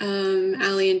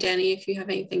Allie and Danny, if you have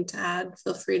anything to add,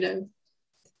 feel free to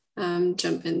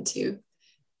jump in too.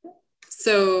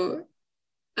 So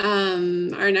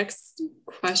our next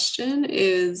question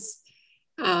is,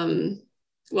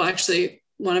 well, actually,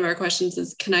 one of our questions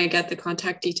is, can I get the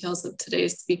contact details of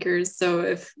today's speakers? So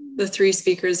if the 3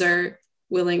 speakers are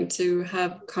willing to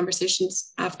have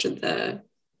conversations after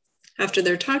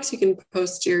their talks, you can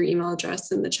post your email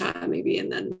address in the chat maybe,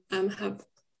 and then have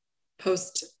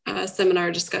post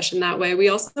seminar discussion that way. We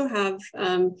also have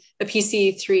a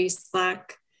PC3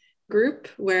 Slack group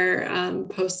where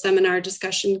post-seminar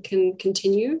discussion can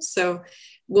continue. So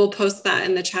we'll post that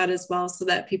in the chat as well so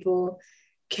that people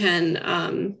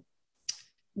can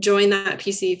join that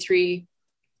PC3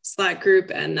 Slack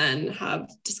group and then have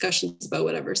discussions about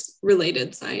whatever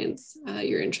related science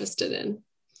you're interested in.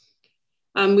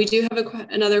 We do have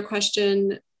another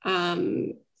question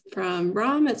from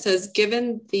Ram. It says,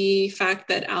 given the fact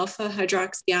that alpha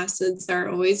hydroxy acids are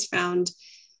always found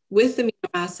with amino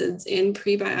acids in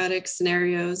prebiotic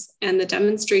scenarios and the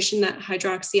demonstration that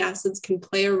hydroxy acids can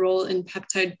play a role in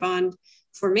peptide bond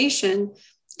formation,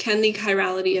 can the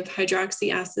chirality of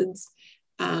hydroxy acids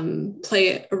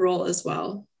play a role as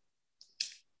well?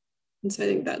 And so I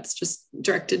think that's just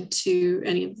directed to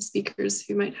any of the speakers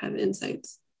who might have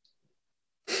insights.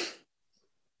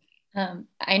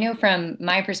 I know from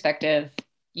my perspective,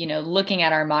 looking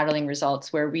at our modeling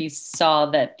results where we saw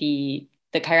that the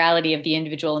chirality of the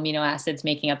individual amino acids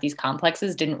making up these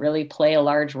complexes didn't really play a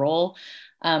large role.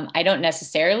 I don't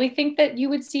necessarily think that you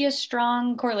would see a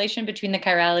strong correlation between the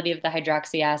chirality of the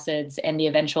hydroxy acids and the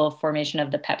eventual formation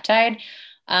of the peptide.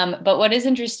 But what is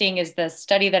interesting is the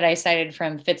study that I cited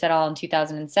from Fitz et al. In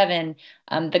 2007.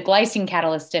 The glycine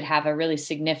catalyst did have a really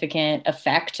significant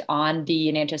effect on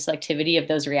the enantioselectivity of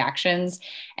those reactions.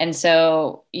 And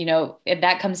so, if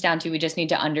that comes down to, we just need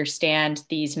to understand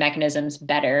these mechanisms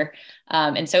better.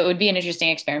 And so it would be an interesting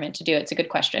experiment to do. It's a good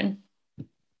question.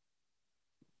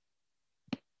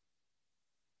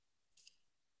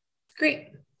 Great,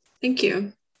 thank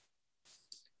you.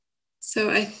 So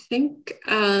I think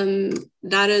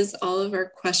that is all of our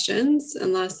questions.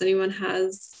 Unless anyone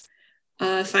has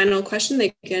a final question,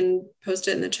 they can post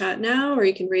it in the chat now, or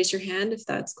you can raise your hand if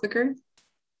that's quicker.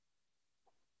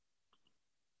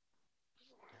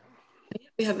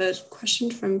 We have a question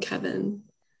from Kevin.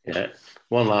 Yeah,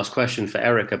 one last question for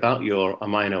Eric about your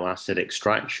amino acid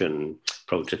extraction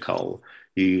protocol.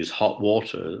 You use hot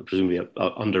water, presumably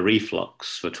under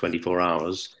reflux for 24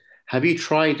 hours. Have you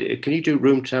tried, can you do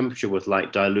room temperature with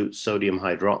like dilute sodium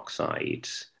hydroxide,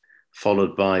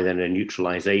 followed by then a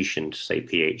neutralization to say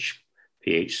pH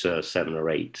 7 or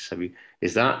 8?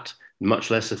 Is that much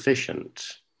less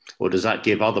efficient? Or does that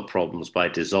give other problems by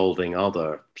dissolving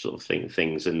other sort of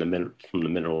things in from the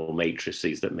mineral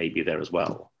matrices that may be there as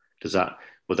well?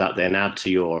 Would that then add to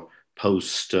your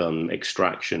post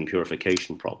extraction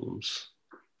purification problems?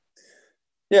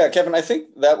 Yeah, Kevin, I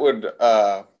think that would,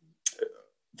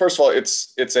 first of all,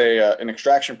 it's an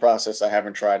extraction process I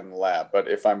haven't tried in the lab, but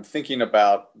if I'm thinking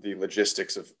about the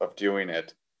logistics of doing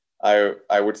it,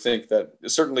 I would think that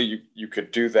certainly you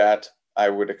could do that. I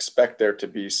would expect there to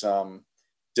be some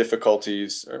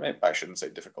difficulties, or maybe I shouldn't say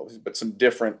difficulties, but some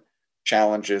different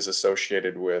challenges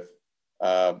associated with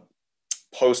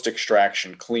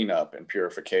post-extraction cleanup and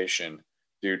purification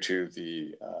due to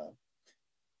the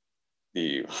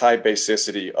high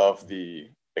basicity of the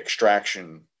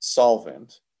extraction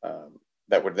solvent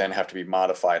that would then have to be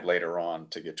modified later on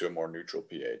to get to a more neutral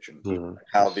pH, and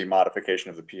how the modification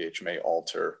of the pH may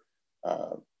alter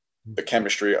the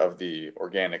chemistry of the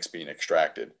organics being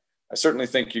extracted. I certainly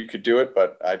think you could do it,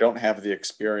 but I don't have the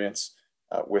experience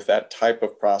with that type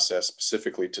of process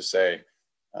specifically to say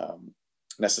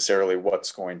necessarily what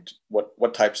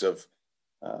types of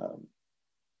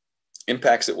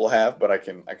impacts it will have, but I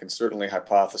can certainly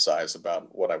hypothesize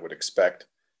about what I would expect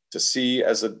to see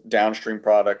as a downstream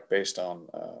product based on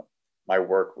my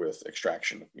work with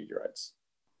extraction of meteorites.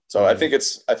 So I think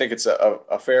it's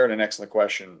a fair and an excellent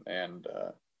question, and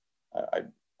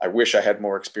I wish I had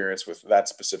more experience with that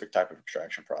specific type of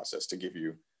extraction process to give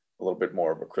you a little bit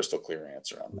more of a crystal clear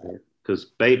answer on that. Because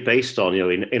based on,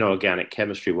 in organic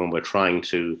chemistry, when we're trying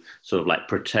to sort of like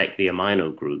protect the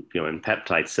amino group, in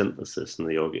peptide synthesis in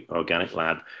the organic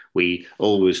lab, we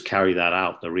always carry that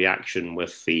out, the reaction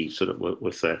with the sort of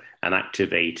with an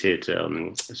activated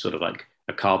sort of like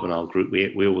a carbonyl group.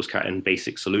 We always carry in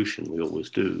basic solution. We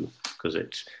always do, because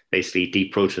it basically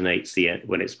deprotonates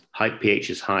when its high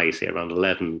pH is high, say around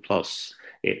 11 plus,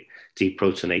 it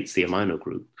deprotonates the amino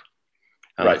group.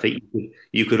 And right. I think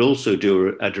you could also do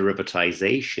a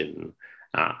derivatization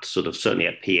at sort of certainly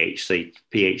at pH, say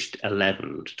pH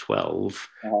 11 to 12,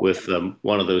 with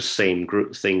one of those same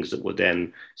group things that would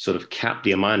then sort of cap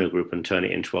the amino group and turn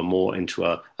it into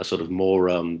a sort of more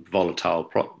volatile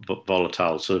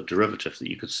sort of derivative that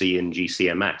you could see in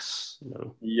GCMS.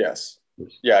 Yes.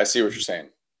 Yeah, I see what you're saying.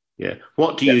 Yeah.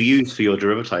 What do you use for your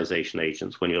derivatization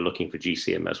agents when you're looking for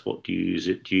GCMS? What do you use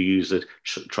it? Do you use a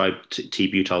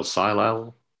T-butyl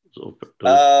silyl?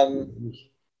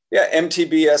 Yeah,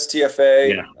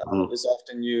 MTB-STFA is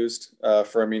often used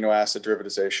for amino acid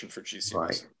derivatization for GCMS.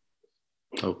 Right.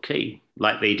 Okay,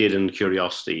 like they did in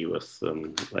Curiosity with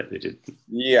like they did.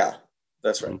 Yeah,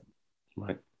 that's right.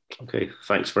 Right. Okay.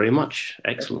 Thanks very much.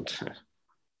 Excellent.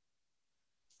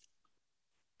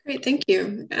 Great, thank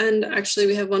you. And actually,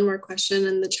 we have one more question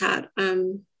in the chat.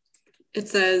 It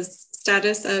says,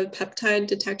 status of peptide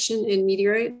detection in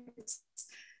meteorites,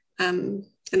 and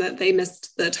that they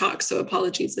missed the talk, so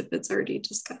apologies if it's already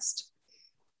discussed.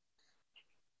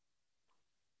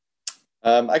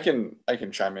 I can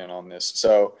chime in on this.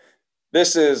 So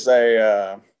this is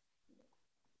a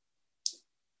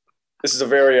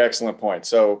very excellent point.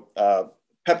 So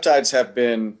peptides have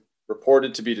been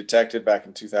reported to be detected back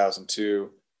in 2002.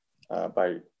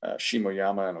 By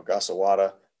Shimoyama and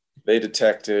Ogasawara. They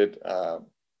detected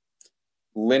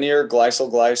linear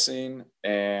glycylglycine,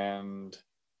 and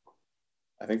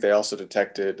I think they also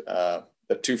detected the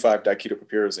the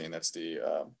 2,5-diketopyrazine, that's the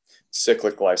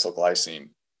cyclic glycylglycine,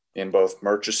 in both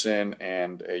Murchison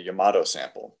and a Yamato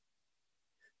sample.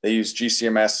 They used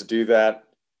GCMS to do that,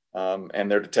 and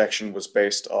their detection was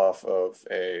based off of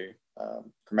a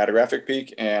chromatographic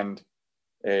peak and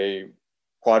a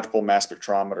quadruple mass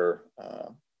spectrometer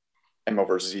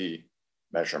M/Z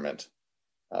measurement.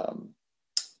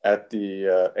 At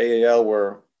the AAL,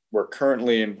 we're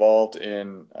currently involved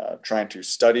in trying to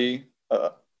study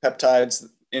peptides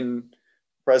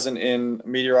present in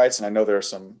meteorites, and I know there's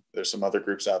some other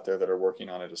groups out there that are working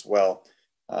on it as well.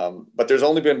 But there's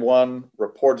only been one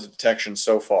reported detection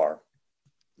so far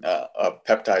of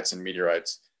peptides in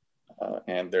meteorites,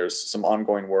 and there's some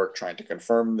ongoing work trying to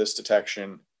confirm this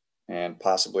detection and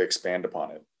possibly expand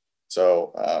upon it.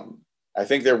 So I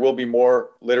think there will be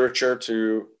more literature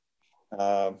to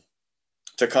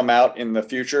come out in the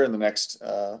future, in the next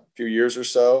few years or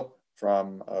so,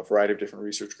 from a variety of different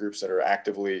research groups that are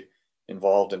actively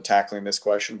involved in tackling this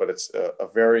question. But it's a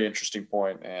very interesting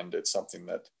point, and it's something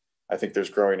that I think there's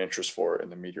growing interest for in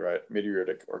the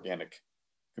meteoritic organic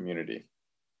community.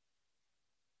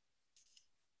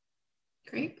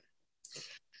 Great.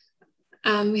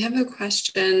 We have a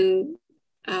question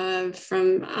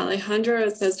from Alejandro.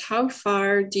 It says, how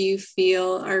far do you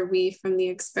feel are we from the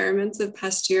experiments of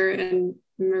Pasteur and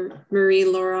Marie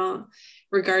Laurent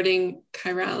regarding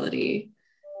chirality?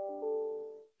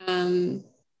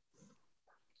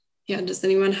 Yeah, does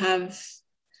anyone have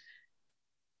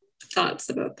thoughts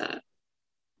about that?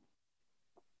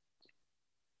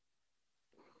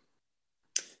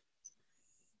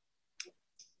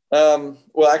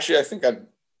 Well, actually, I think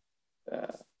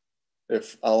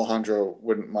if Alejandro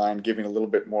wouldn't mind giving a little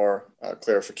bit more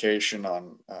clarification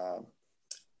on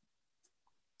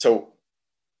to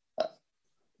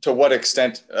what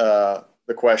extent the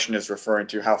question is referring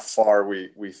to how far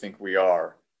we think we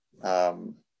are.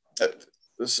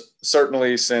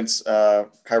 Certainly, since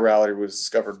chirality was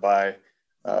discovered by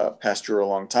Pasteur a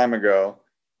long time ago,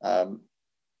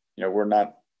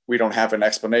 we don't have an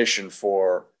explanation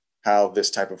for how this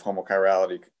type of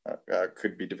homochirality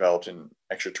could be developed in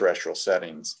extraterrestrial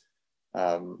settings.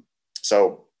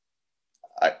 So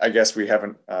I guess we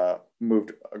haven't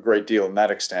moved a great deal in that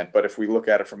extent, but if we look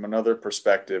at it from another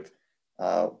perspective,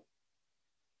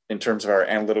 in terms of our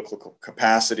analytical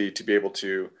capacity to be able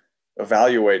to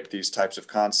evaluate these types of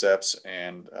concepts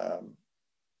and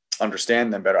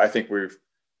understand them better, I think we've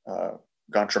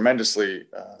gone tremendously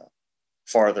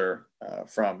farther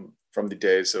from the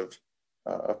days of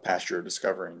Pasteur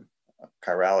discovering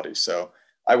chirality. So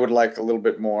I would like a little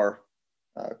bit more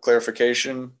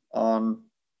clarification on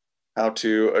how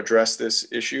to address this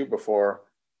issue before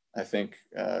I think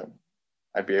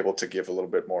I'd be able to give a little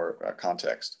bit more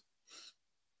context.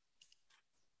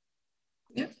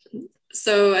 Yeah.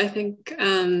 So I think,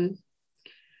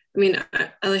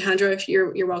 Alejandro, if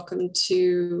you're welcome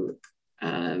to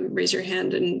raise your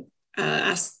hand and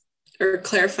ask or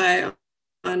clarify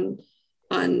on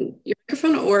your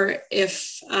microphone, or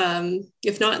if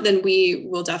not, then we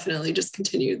will definitely just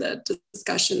continue the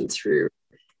discussion through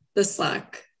the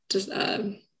Slack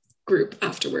group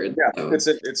afterward. Yeah,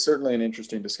 so. It's certainly an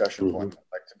interesting discussion point.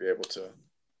 I'd like to be able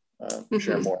to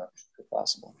share more if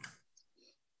possible.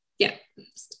 Yeah.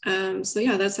 So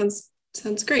yeah, that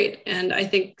sounds great. And I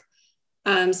think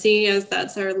seeing as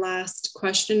that's our last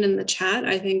question in the chat,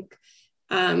 I think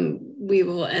we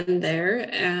will end there.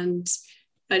 And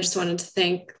I just wanted to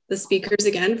thank the speakers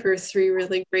again for 3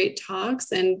 really great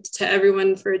talks, and to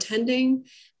everyone for attending.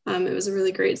 It was a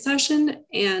really great session.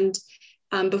 And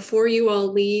before you all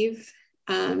leave,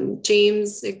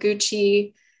 James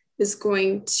Iguchi is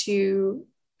going to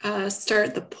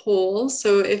start the poll.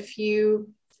 So if you're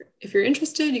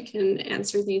interested, you can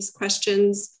answer these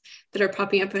questions that are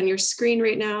popping up on your screen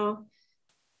right now.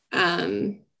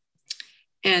 And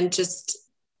just,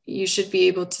 you should be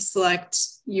able to select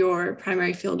your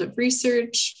primary field of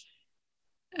research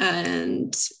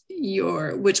and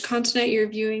which continent you're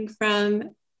viewing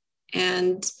from,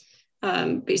 and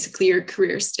basically your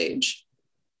career stage.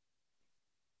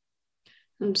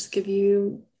 I'll just give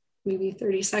you maybe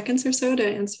 30 seconds or so to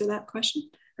answer that question,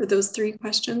 or those 3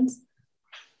 questions.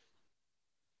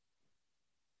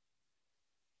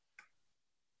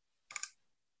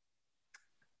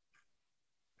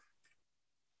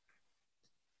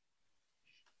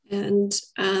 And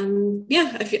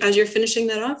as you're finishing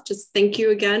that off, just thank you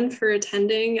again for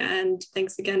attending, and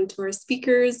thanks again to our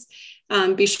speakers.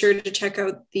 Be sure to check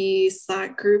out the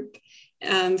Slack group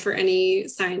for any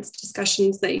science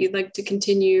discussions that you'd like to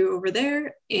continue over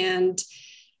there. And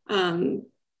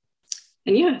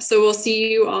yeah, so we'll see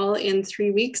you all in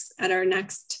 3 weeks at our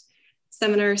next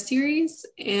seminar series.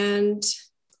 And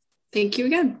thank you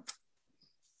again.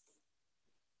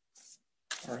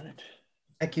 All right.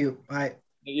 Thank you. Bye.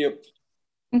 Thank you.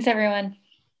 Thanks, everyone.